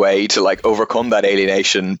find a way to like overcome that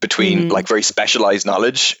alienation between like very specialized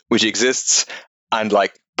knowledge which exists and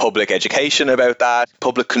like public education about that,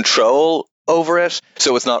 public control over it.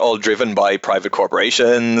 So it's not all driven by private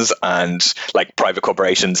corporations, and like private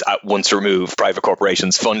corporations at once remove private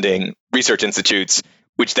corporations funding research institutes,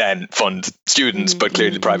 which then fund students, but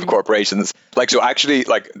clearly private corporations. Like, so actually,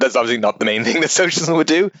 like, that's obviously not the main thing that socialism would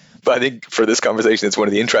do. But I think for this conversation, it's one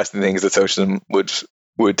of the interesting things that socialism would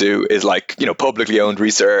do is like, publicly owned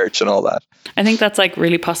research and all that. I think that's like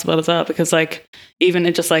really possible as well, because like even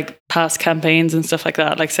in just like past campaigns and stuff like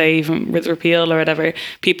that, like say even with repeal or whatever,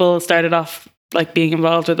 people started off like being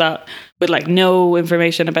involved with that with like no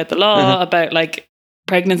information about the law, about like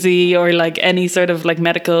pregnancy or like any sort of like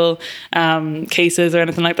medical cases or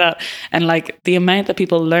anything like that, and like the amount that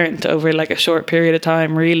people learned over like a short period of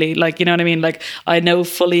time, really, like, you know what I mean, like I know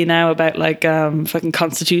fully now about like fucking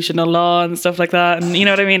constitutional law and stuff like that, and you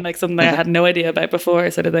know what I mean, like something I had no idea about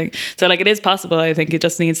before, sort of thing. So like it is possible. I think it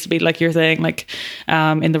just needs to be, like you're saying, like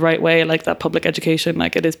in the right way, like that public education,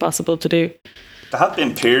 like it is possible to do. There have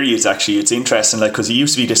been periods, actually, it's interesting, like, because there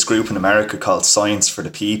used to be this group in America called Science for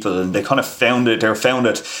the People, and they kind of they were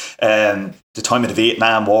founded the time of the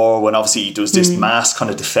Vietnam War, when obviously there was this mass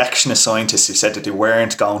kind of defection of scientists who said that they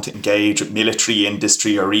weren't going to engage with military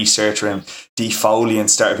industry or research around defoliant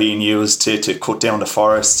started being used to cut down the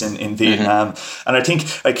forests in Vietnam. And I think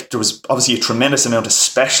like there was obviously a tremendous amount of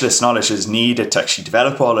specialist knowledge that is needed to actually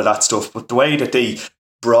develop all of that stuff, but the way that they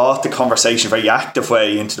brought the conversation a very active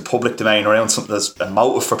way into the public domain around something that's a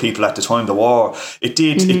motive for people at the time of the war, it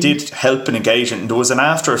did help in engagement. And there was an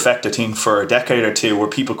after effect, I think, for a decade or two where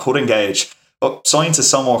people could engage. science is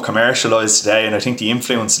so more commercialized today, and I think the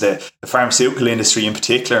influence of the pharmaceutical industry in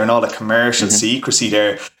particular and all the commercial secrecy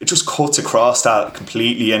there, it just cuts across that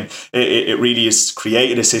completely, and it really has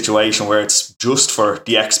created a situation where it's just for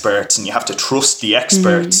the experts, and you have to trust the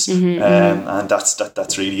experts, and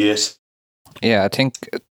that's really it. Yeah, I think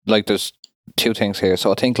like there's two things here.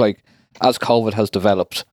 So I think like as COVID has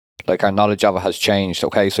developed, like our knowledge of it has changed.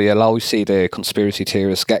 Okay, so you'll always see the conspiracy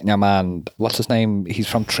theorists getting your man, what's his name? He's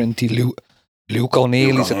from Trinity, Luke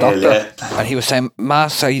O'Neill. He's a doctor, and he was saying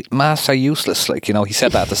masks are useless. Like, you know, he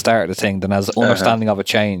said that at the start of the thing. Then as understanding of it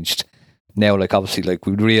changed, now like obviously like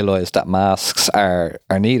we realised that masks are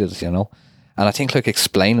needed. You know. And I think like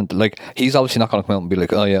explaining, like he's obviously not going to come out and be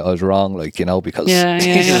like, oh yeah, I was wrong, like, you know, because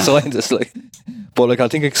he's a scientist, like. But like I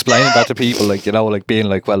think explaining that to people, like, you know, like being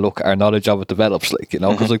like, well, look, our knowledge of it develops, like, you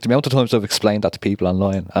know, because like the amount of times I've explained that to people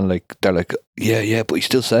online, and like they're like, yeah, but he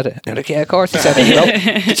still said it. And they're like, yeah, of course he said it. You know,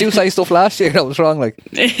 did you say stuff last year that was wrong? Like,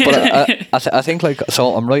 but I think like,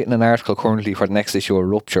 so I'm writing an article currently for the next issue of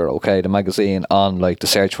Rupture, okay, the magazine, on like the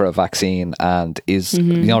search for a vaccine, and is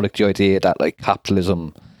you know, like the idea that like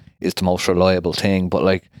capitalism is the most reliable thing, but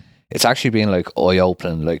like it's actually been like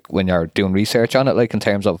eye-opening, like when you're doing research on it, like in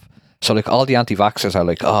terms of, so like all the anti-vaxxers are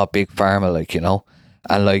like, oh, big pharma, like, you know,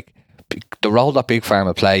 and like the role that big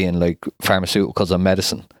pharma play in like pharmaceuticals and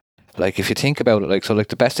medicine, like if you think about it, like, so like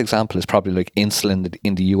the best example is probably like insulin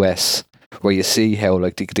in the US, where you see how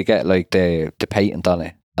like they get like the patent on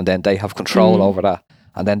it, and then they have control over that,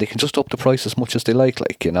 and then they can just up the price as much as they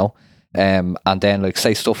like, you know, and then like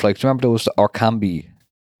say stuff like, do you remember there was the Orkambi,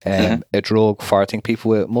 a drug for, I think, people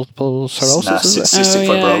with multiple sclerosis, cystic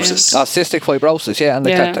fibrosis. Cystic fibrosis, yeah, and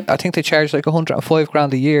like I think they charge like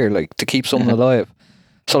 $105,000 a year, like, to keep someone alive.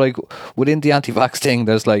 So like within the anti-vax thing,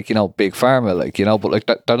 there's like, you know, big pharma, like, you know, but like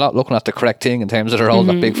they're not looking at the correct thing in terms of the role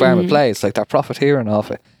that big pharma plays. Like they're profiteering off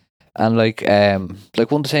it, and like one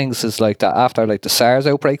of the things is like that after like the SARS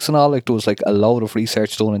outbreaks and all, like there was like a load of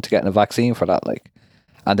research done into getting a vaccine for that, like,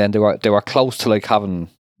 and then they were close to like having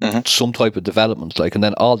some type of development, like, and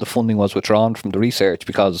then all the funding was withdrawn from the research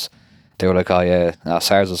because they were like, oh yeah,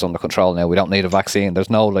 SARS is under control now, we don't need a vaccine. There's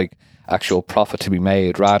no like actual profit to be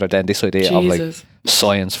made, rather than this idea of like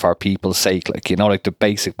science for people's sake, like, you know, like the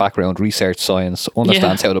basic background research science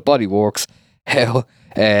understands how the body works, how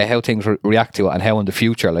things react to it, and how in the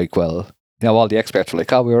future, like, well, you know, all the experts were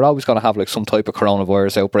like, oh, we were always going to have like some type of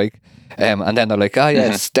coronavirus outbreak, and then they're like, oh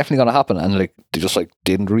yeah, it's definitely going to happen, and like they just like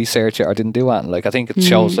didn't research it or didn't do it. And like I think it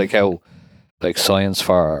shows like how like science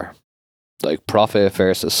for like profit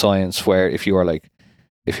versus science, where if you were like,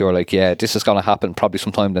 yeah, this is going to happen probably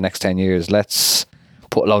sometime in the next 10 years, let's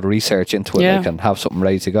put a lot of research into it, like, and have something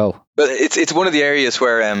ready to go. But it's one of the areas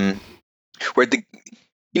where the,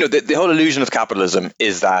 you know, the whole illusion of capitalism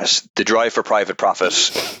is that the drive for private profit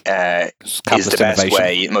is the best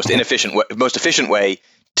way, most efficient way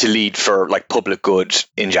to lead for like public good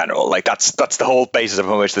in general. Like that's the whole basis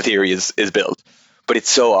upon which the theory is built. But it's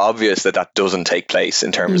so obvious that doesn't take place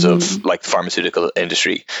in terms of like the pharmaceutical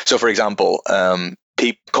industry. So, for example,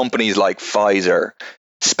 companies like Pfizer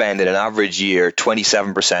spend in an average year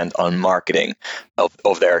 27% on marketing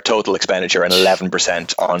of their total expenditure and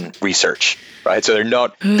 11% on research, right? So they're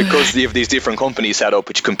not, because they have these different companies set up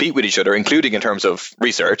which compete with each other, including in terms of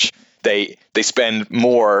research, they spend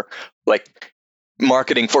more like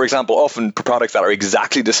marketing, for example, often products that are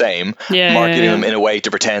exactly the same, marketing them in a way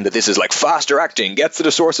to pretend that this is like faster acting, gets to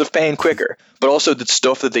the source of pain quicker. But also the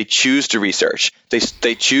stuff that they choose to research,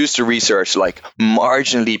 they choose to research like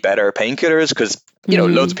marginally better painkillers, because you know,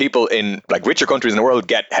 loads of people in like richer countries in the world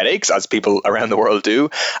get headaches, as people around the world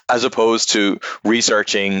do, as opposed to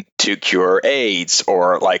researching to cure AIDS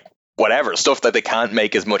or like whatever stuff that they can't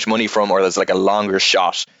make as much money from, or there's like a longer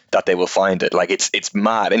shot that they will find it. Like it's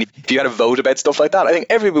mad. And if you had a vote about stuff like that, I think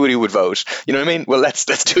everybody would vote. You know what I mean? Well, let's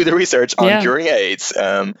do the research on curing AIDS.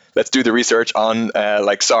 Let's do the research on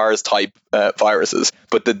like SARS type viruses.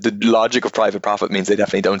 But the logic of private profit means they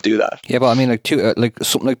definitely don't do that. Yeah, but I mean, like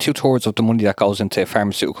something like 2/3 of the money that goes into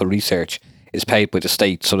pharmaceutical research is paid by the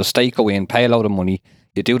state. So the state go in, pay a load of money,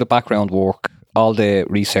 you do the background work, all the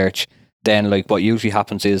research. Then like what usually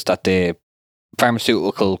happens is that the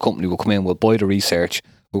pharmaceutical company will come in, will buy the research,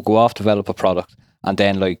 will go off, develop a product, and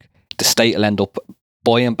then like the state will end up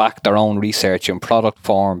buying back their own research in product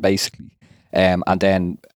form, basically, and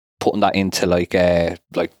then putting that into like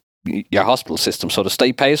your hospital system. So the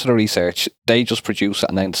state pays for the research, they just produce it,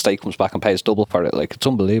 and then the state comes back and pays double for it. Like, it's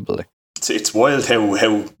unbelievable. Like. It's wild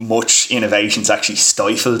how much innovation is actually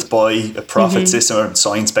stifled by a profit system or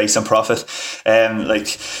science based on profit.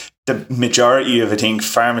 Like the majority of, I think,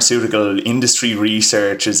 pharmaceutical industry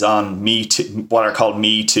research is on what are called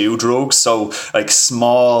Me Too drugs. So like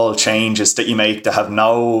small changes that you make that have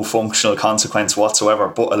no functional consequence whatsoever,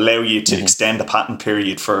 but allow you to extend the patent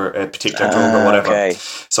period for a particular drug or whatever. Okay.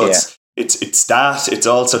 So it's that. It's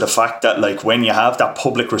also the fact that like when you have that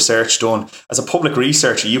public research done, as a public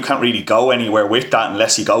researcher, you can't really go anywhere with that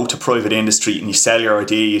unless you go to private industry and you sell your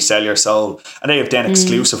idea, you sell your soul, and they have then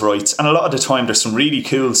exclusive rights. And a lot of the time there's some really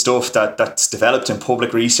cool stuff that's developed in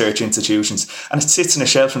public research institutions, and it sits in a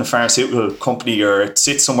shelf in a pharmaceutical company, or it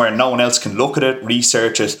sits somewhere and no one else can look at it,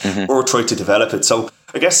 research it, or try to develop it. So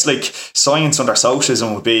I guess like science under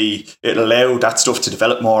socialism would be, it'll allow that stuff to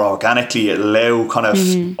develop more organically. It'll allow kind of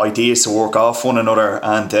ideas to work off one another,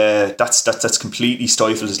 and that's completely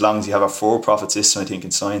stifled as long as you have a for-profit system, I think,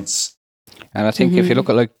 in science. And I think if you look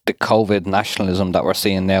at like the COVID nationalism that we're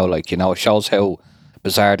seeing now, like, you know, it shows how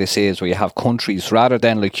bizarre this is, where you have countries, rather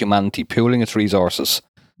than like humanity pooling its resources,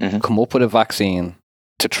 come up with a vaccine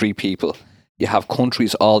to treat people. You have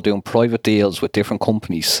countries all doing private deals with different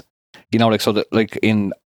companies. You know, like, so that, like,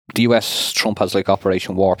 in the US, Trump has like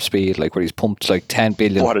Operation Warp Speed, like, where he's pumped like 10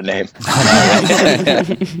 billion. What a name.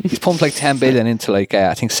 He's pumped like 10 billion into like,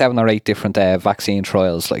 I think 7 or 8 different vaccine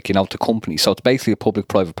trials, like, you know, to companies. So it's basically a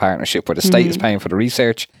public-private partnership where the state is paying for the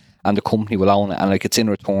research and the company will own it. And like, it's in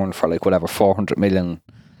return for like whatever, 400 million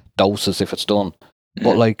doses if it's done.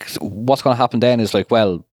 But like, what's going to happen then is like,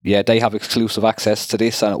 well, yeah, they have exclusive access to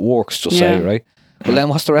this and it works, just say, right? Well, then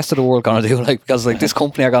what's the rest of the world going to do? Like, because like this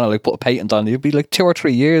company are going to like put a patent on it. It'll be like 2 or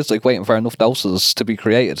 3 years like waiting for enough doses to be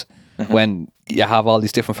created, when you have all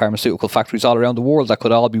these different pharmaceutical factories all around the world that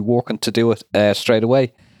could all be working to do it straight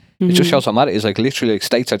away. It just shows how mad it is. Like, literally, like,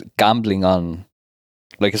 states are gambling on,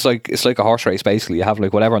 like, it's like a horse race basically. You have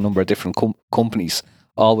like whatever number of different companies,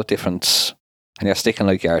 all with different. And you're sticking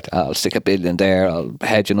like, I'll stick $1 billion there, I'll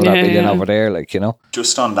hedge another $1 billion over there, like, you know.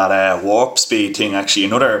 Just on that warp speed thing, actually,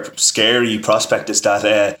 another scary prospect is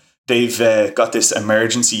that they've got this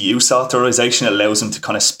emergency use authorization that allows them to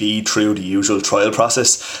kind of speed through the usual trial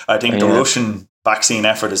process. I think the Russian vaccine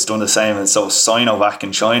effort has done the same, and so Sinovac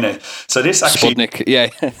in China. So this actually Sputnik,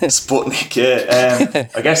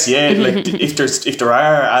 I guess like if there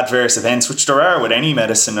are adverse events, which there are with any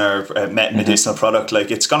medicine or medicinal product, like,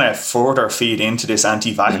 it's going to further feed into this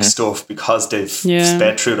anti-vax stuff because they've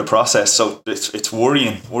sped through the process. So it's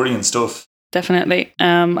worrying stuff. Definitely.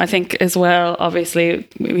 I think as well, obviously,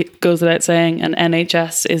 it goes without saying, an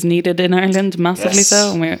NHS is needed in Ireland, massively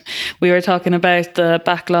so. And we were talking about the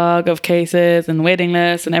backlog of cases and waiting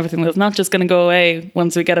lists and everything that's not just going to go away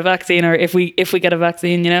once we get a vaccine, or if we get a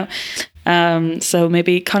vaccine, you know. So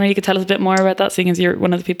maybe, Conor, you could tell us a bit more about that, seeing as you're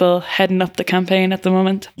one of the people heading up the campaign at the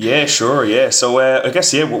moment. Yeah, sure, yeah. So I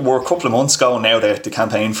guess, we're a couple of months going now, the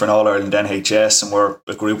campaign for an All-Ireland NHS, and we're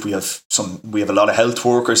a group, we have a lot of health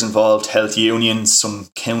workers involved, health unions, some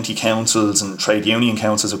county councils and trade union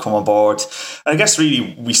councils have come on board. And I guess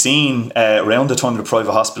really we've seen around the time of the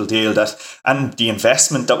private hospital deal and the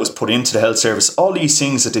investment that was put into the health service, all these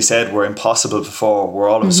things that they said were impossible before were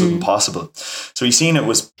all of a sudden possible. So we've seen it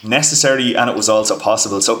was necessary and it was also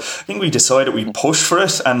possible. So I think we decided we'd push for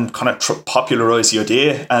it and kind of popularise the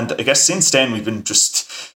idea. And I guess since then we've been just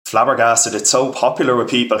flabbergasted. It's so popular with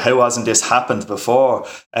people. How hasn't this happened before?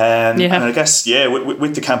 And I guess,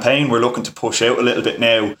 with the campaign, we're looking to push out a little bit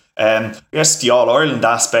now. I guess the All-Ireland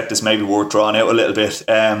aspect is maybe worth drawing out a little bit.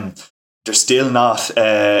 There's still not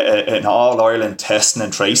an all-Ireland testing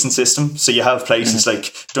and tracing system. So you have places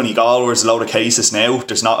like Donegal, where there's a load of cases now.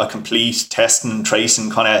 There's not a complete testing and tracing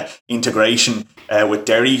kind of integration with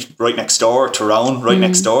Derry right next door, Tyrone right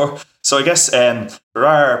next door. So I guess there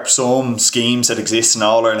are some schemes that exist in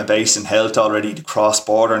All-Ireland Basin Health already. The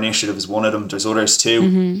Cross-Border Initiative is one of them. There's others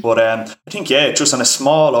too. But I think, just on a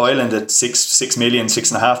small island at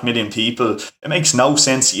 6.5 million people, it makes no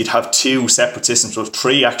sense that you'd have 2 separate systems, well,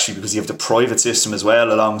 3 actually, because you have the private system as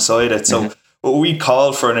well alongside it. So what we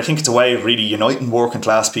call for, and I think it's a way of really uniting working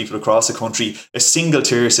class people across the country, a single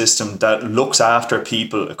tier system that looks after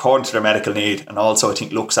people according to their medical need, and also I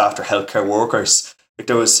think looks after healthcare workers. Like,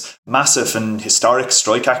 there was massive and historic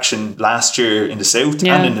strike action last year in the south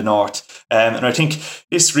and in the north. And I think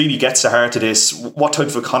this really gets to the heart of this. What type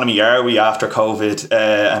of economy are we after COVID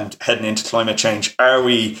and heading into climate change? Are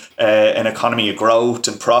we an economy of growth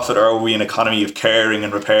and profit, or are we an economy of caring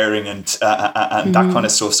and repairing and that kind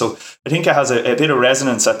of stuff? So I think it has a bit of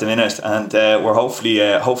resonance at the minute, and we're hopefully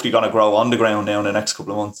going to grow on the ground now in the next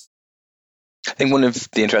couple of months. I think one of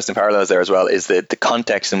the interesting parallels there as well is the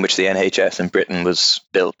context in which the NHS in Britain was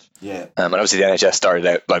built. Yeah. And obviously the NHS started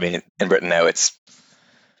out, I mean, in Britain now it's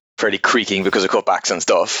pretty creaking because of cutbacks and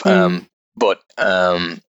stuff. But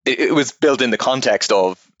it was built in the context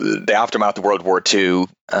of the aftermath of World War II,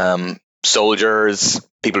 soldiers,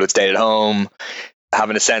 people who had stayed at home,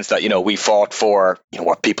 having a sense that, we fought for,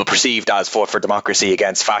 what people perceived as fought for democracy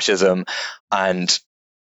against fascism. And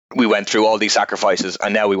we went through all these sacrifices,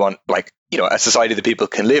 and now we want a society that people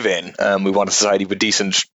can live in. We want a society with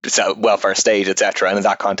decent welfare state, etc. And in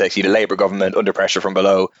that context, you had a Labour government under pressure from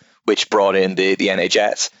below, which brought in the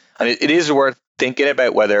NHS. And it is worth thinking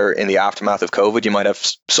about whether in the aftermath of COVID, you might have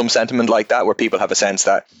some sentiment like that, where people have a sense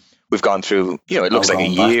that we've gone through, it looks like a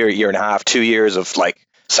year and a half, 2 years of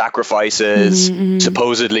sacrifices,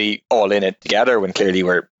 supposedly all in it together, when clearly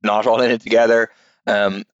we're not all in it together.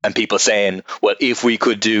 And people saying, well, if we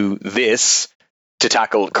could do this to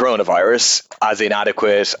tackle coronavirus, as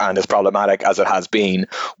inadequate and as problematic as it has been,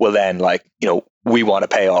 well then, we want to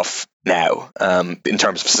pay off now. In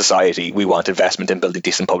terms of society, we want investment in building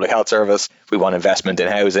decent public health service. We want investment in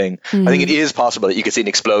housing. I think it is possible that you could see an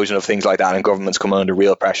explosion of things like that, and governments come under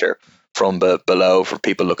real pressure from below for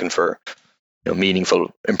people looking for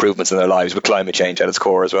meaningful improvements in their lives, with climate change at its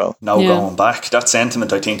core as well. Going back, that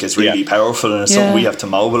sentiment I think is really powerful, and it's something we have to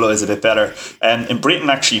mobilise a bit better. In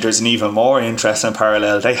Britain, actually, there's an even more interesting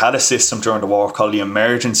parallel. They had a system during the war called the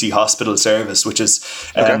Emergency Hospital Service, which is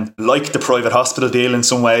like the private hospital deal in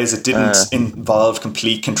some ways. It didn't involve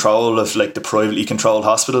complete control of the privately controlled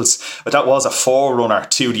hospitals, but that was a forerunner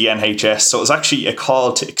to the NHS. So it was actually a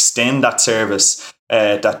call to extend that service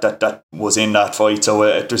that was in that fight.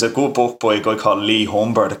 So there's a good book by a guy called Lee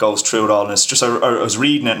Humber that goes through it all, and it's just, I was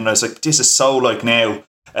reading it and I was like, this is so like now,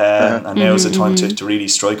 and now's the time to really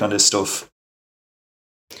strike on this stuff.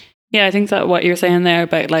 Yeah, I think that what you're saying there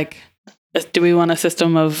about do we want a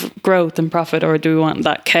system of growth and profit, or do we want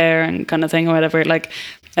that care and kind of thing, or whatever?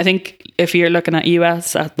 I think if you're looking at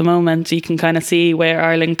US at the moment, you can kind of see where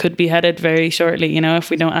Ireland could be headed very shortly, if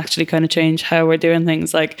we don't actually kind of change how we're doing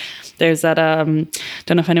things. There's that,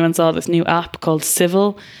 don't know if anyone saw this new app called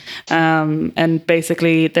Civil. And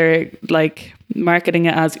basically they're marketing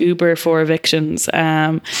it as Uber for evictions.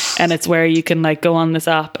 And it's where you can go on this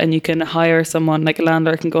app and you can hire someone, a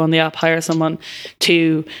landlord can go on the app, hire someone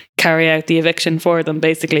to carry out the eviction for them.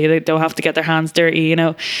 Basically, they don't have to get their hands dirty,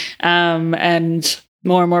 and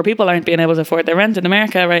more and more people aren't being able to afford their rent in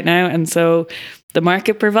America right now. And so the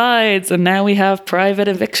market provides, and now we have private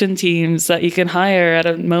eviction teams that you can hire at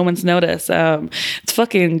a moment's notice. It's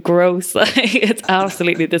fucking gross. It's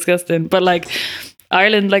absolutely disgusting. But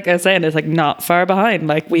Ireland, like I was saying, is not far behind.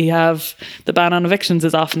 We have the ban on evictions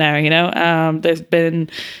is off now, there's been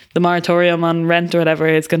the moratorium on rent or whatever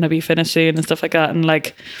is going to be finished soon and stuff like that. And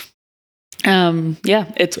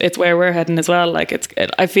it's where we're heading as well.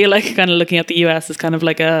 I feel kind of looking at the US is kind of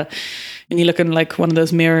and you look in one of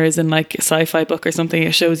those mirrors in a sci-fi book or something,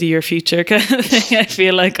 it shows you your future kind of thing. I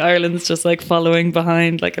feel Ireland's just following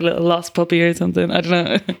behind, a little lost puppy or something. I don't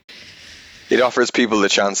know. It offers people the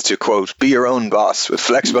chance to, quote, be your own boss with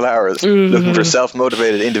flexible hours, looking for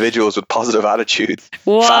self-motivated individuals with positive attitudes.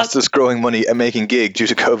 What? Fastest growing money and making gig due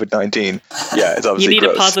to COVID-19. Yeah, it's obviously you need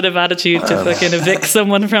gross. A positive attitude to fucking evict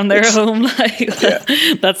someone from their home.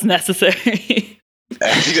 That's necessary.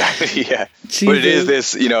 Exactly, yeah. Jesus. But it is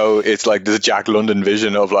this, it's this Jack London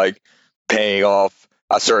vision of paying off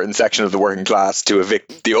a certain section of the working class to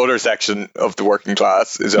evict the other section of the working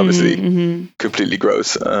class is obviously completely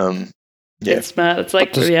gross. Yeah. It's mad. It's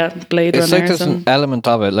Blade Runner. It's there's an element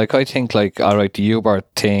of it. I think all right, the Uber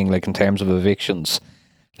thing, in terms of evictions,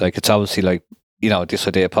 it's obviously this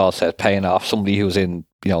idea Paul said, paying off somebody who's in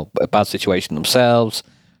a bad situation themselves.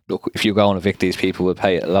 Look, if you go and evict these people, we'll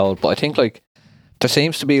pay it a load. But I think there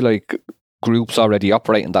seems to be groups already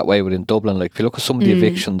operating that way within Dublin. If you look at some of the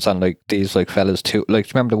evictions and these fellas too, do you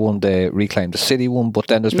remember the one they reclaimed the city one? But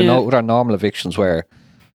then there's been other normal evictions where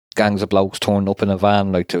gangs of blokes turn up in a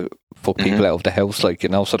van to fuck people out of the house,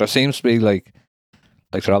 so there seems to be they're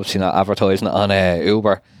obviously not advertising it on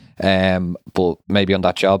Uber, but maybe on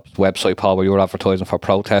that job website, Paul, where you're advertising for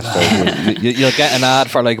protesters, you'll get an ad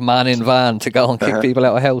for man in van to go and kick people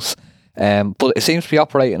out of house, but it seems to be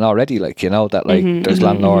operating already, that there's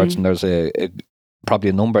landlords and there's probably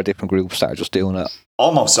a number of different groups that are just doing it.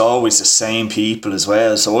 Almost always the same people as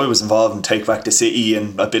well. So I was involved in Take Back the City,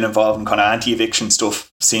 and I've been involved in kind of anti-eviction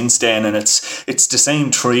stuff since then, and it's the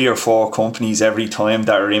same 3 or 4 companies every time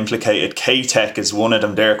that are implicated. K-Tech is one of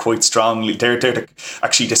them. They're quite strongly, they're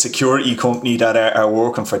actually the security company that are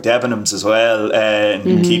working for Debenhams as well,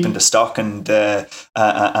 and keeping the stock and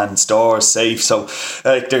stores safe. So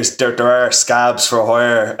there are scabs for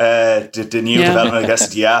hire. The new development, I guess,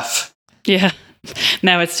 of the app. Yeah.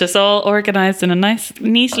 Now it's just all organised in a nice,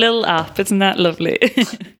 neat little app. Isn't that lovely?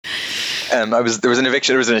 There was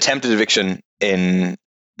an attempted eviction in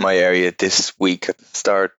my area this week at the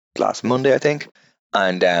start last Monday, I think.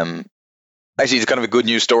 And actually, it's kind of a good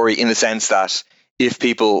news story in the sense that if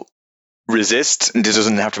people resist, and this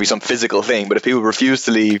doesn't have to be some physical thing, but if people refuse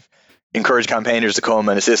to leave, encourage campaigners to come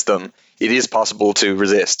and assist them, it is possible to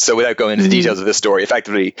resist. So without going into the details of this story,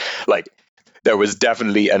 effectively, like, there was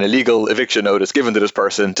definitely an illegal eviction notice given to this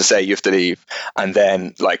person to say you have to leave. And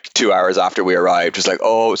then like 2 hours after we arrived, just like,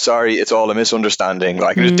 oh, sorry, it's all a misunderstanding.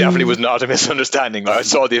 Like it definitely was not a misunderstanding. Like, I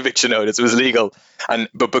saw the eviction notice, it was legal.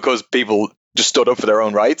 But because people just stood up for their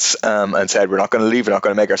own rights and said, we're not going to leave, we're not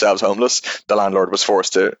going to make ourselves homeless, the landlord was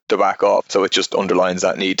forced to back off. So it just underlines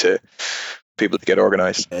that need to people to get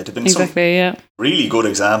organised. There have been some really good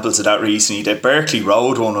examples of that recently. The Berkeley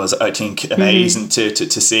Road one was, I think, amazing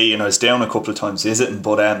to see, and I was down a couple of times visiting,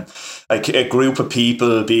 but like a group of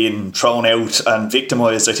people being thrown out and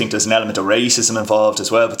victimised. I think there's an element of racism involved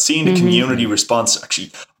as well, but seeing the community response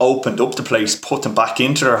actually opened up the place, put them back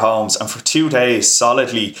into their homes, and for 2 days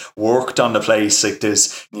solidly worked on the place. Like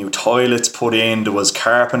there's new toilets put in, there was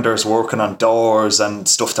carpenters working on doors and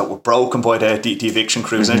stuff that were broken by the eviction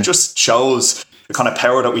crews, and it just shows the kind of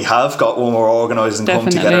power that we have got when we're organised and come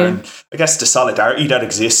together. And I guess the solidarity that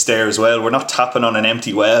exists there as well. We're not tapping on an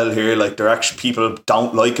empty well here. Like there actually, people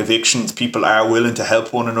don't like evictions. People are willing to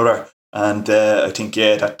help one another. And I think,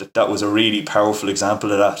 that was a really powerful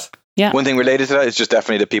example of that. Yeah. One thing related to that is just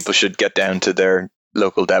definitely that people should get down to their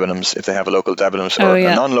local Debenhams if they have a local Debenhams, or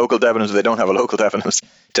a non-local Debenhams if they don't have a local Debenhams,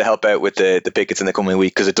 to help out with the pickets in the coming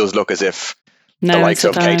week, because it does look as if the likes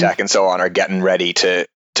of KTAC and so on are getting ready to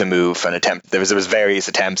move and attempt. There was various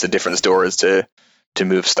attempts at different stores to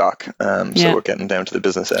move stock. So we're getting down to the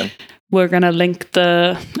business end. We're going to link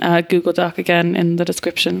the Google Doc again in the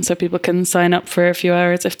description so people can sign up for a few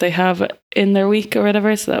hours if they have it in their week or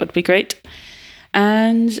whatever. So that would be great.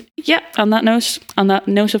 And on that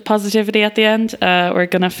note of positivity at the end, we're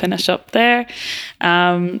going to finish up there.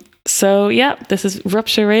 So this is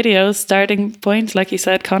Rupture Radio's starting point. Like you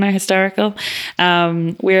said, Conor, historical.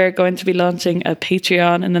 We're going to be launching a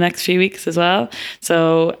Patreon in the next few weeks as well.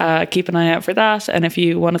 So keep an eye out for that. And if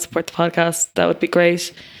you want to support the podcast, that would be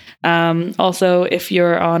great. Also, if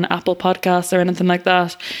you're on Apple Podcasts or anything like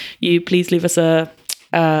that, you please leave us a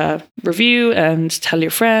review and tell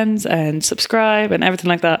your friends and subscribe and everything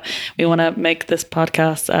like that. We want to make this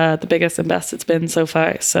podcast the biggest and best it's been so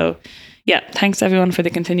far. So thanks everyone for the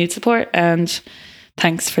continued support, and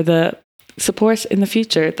thanks for the support in the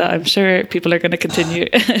future that I'm sure people are going to continue.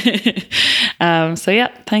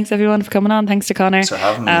 Thanks everyone for coming on. Thanks to Conor. Thanks for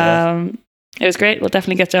having me. It was great. We'll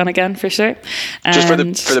definitely get you on again for sure. Just for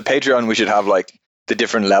the Patreon, we should have like the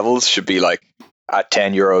different levels should be like, at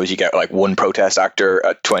 €10 you get like one protest actor,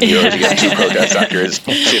 at €20 you get two protest actors,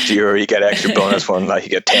 €50 you get extra bonus one, like you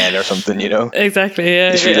get 10 or something, you know. Exactly.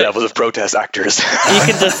 There's 3 levels of protest actors. You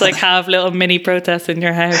can just like have little mini protests in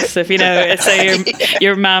your house. If you know, say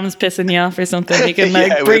your mom's pissing you off or something, you can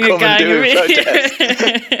like bring a gang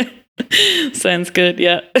of Sounds good.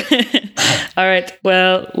 All right,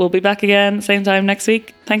 well, we'll be back again same time next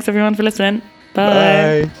week. Thanks everyone for listening.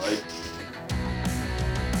 Bye. Bye.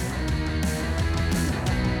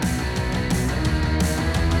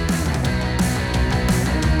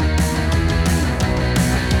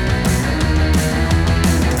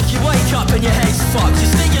 And your head's fucked. You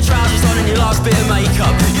stick your trousers on and your last bit of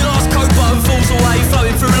makeup.